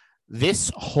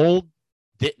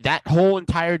 That whole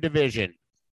entire division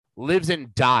lives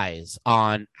and dies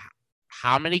on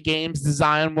how many games does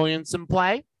Zion Williamson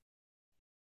play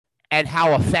and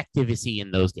how effective is he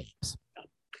in those games.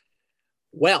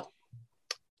 Well,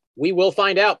 we will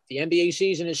find out. The NBA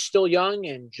season is still young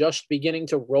and just beginning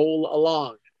to roll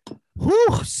along.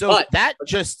 Whew, that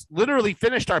just literally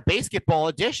finished our basketball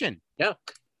edition. Yeah.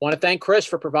 Want to thank Chris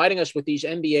for providing us with these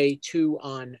NBA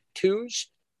 2-on-2s.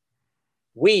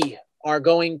 We are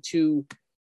going to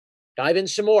dive in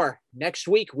some more. Next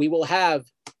week, we will have,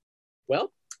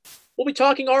 we'll be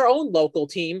talking our own local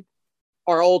team,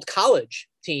 our old college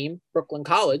team, Brooklyn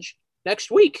College,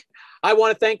 next week. I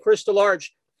want to thank Chris DeLarge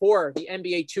for the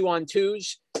NBA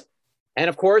 2-on-2s. And,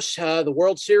 of course, the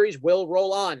World Series will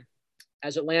roll on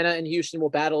as Atlanta and Houston will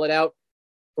battle it out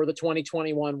for the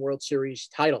 2021 World Series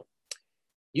title.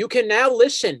 You can now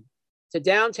listen to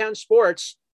Downtown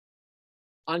Sports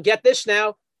on, get this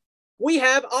now, we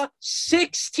have a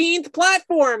 16th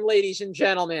platform, ladies and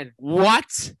gentlemen.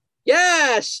 What?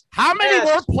 Yes. How many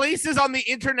more places on the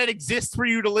internet exist for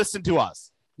you to listen to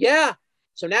us? Yeah.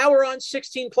 So now we're on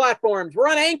 16 platforms. We're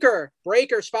on Anchor,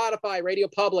 Breaker, Spotify, Radio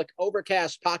Public,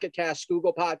 Overcast, Pocket Cast,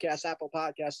 Google Podcasts, Apple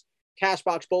Podcasts,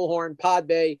 Castbox, Bullhorn,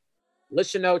 Podbay,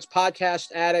 Listen Notes,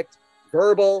 Podcast Addict,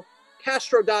 Verbal,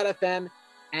 Castro.fm,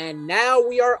 and now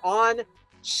we are on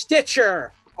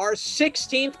Stitcher, our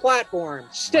 16th platform,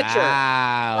 Stitcher.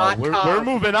 Wow. We're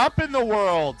moving up in the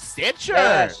world. Stitcher.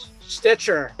 Yes,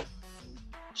 Stitcher.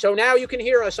 So now you can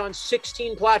hear us on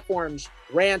 16 platforms,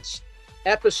 rants,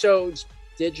 episodes,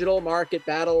 digital market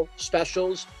battle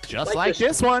specials. Just like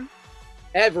this one.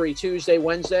 Every Tuesday,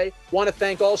 Wednesday. Want to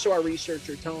thank also our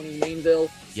researcher, Tony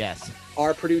Mainville. Yes.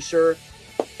 Our producer,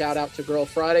 shout out to Girl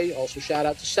Friday. Also shout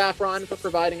out to Saffron for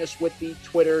providing us with the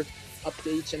Twitter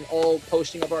updates and all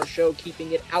posting of our show,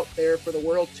 keeping it out there for the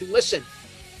world to listen.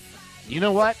 You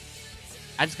know what?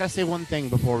 I just got to say one thing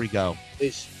before we go.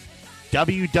 Please.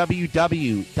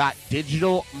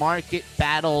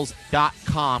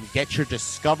 www.digitalmarketbattles.com. Get your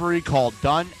discovery call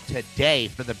done today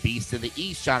for the Beast of the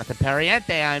East, Jonathan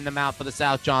Perriente. I'm the mouth of the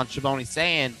South, John Schiavone,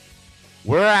 saying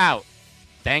we're out.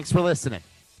 Thanks for listening.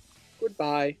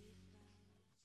 Goodbye.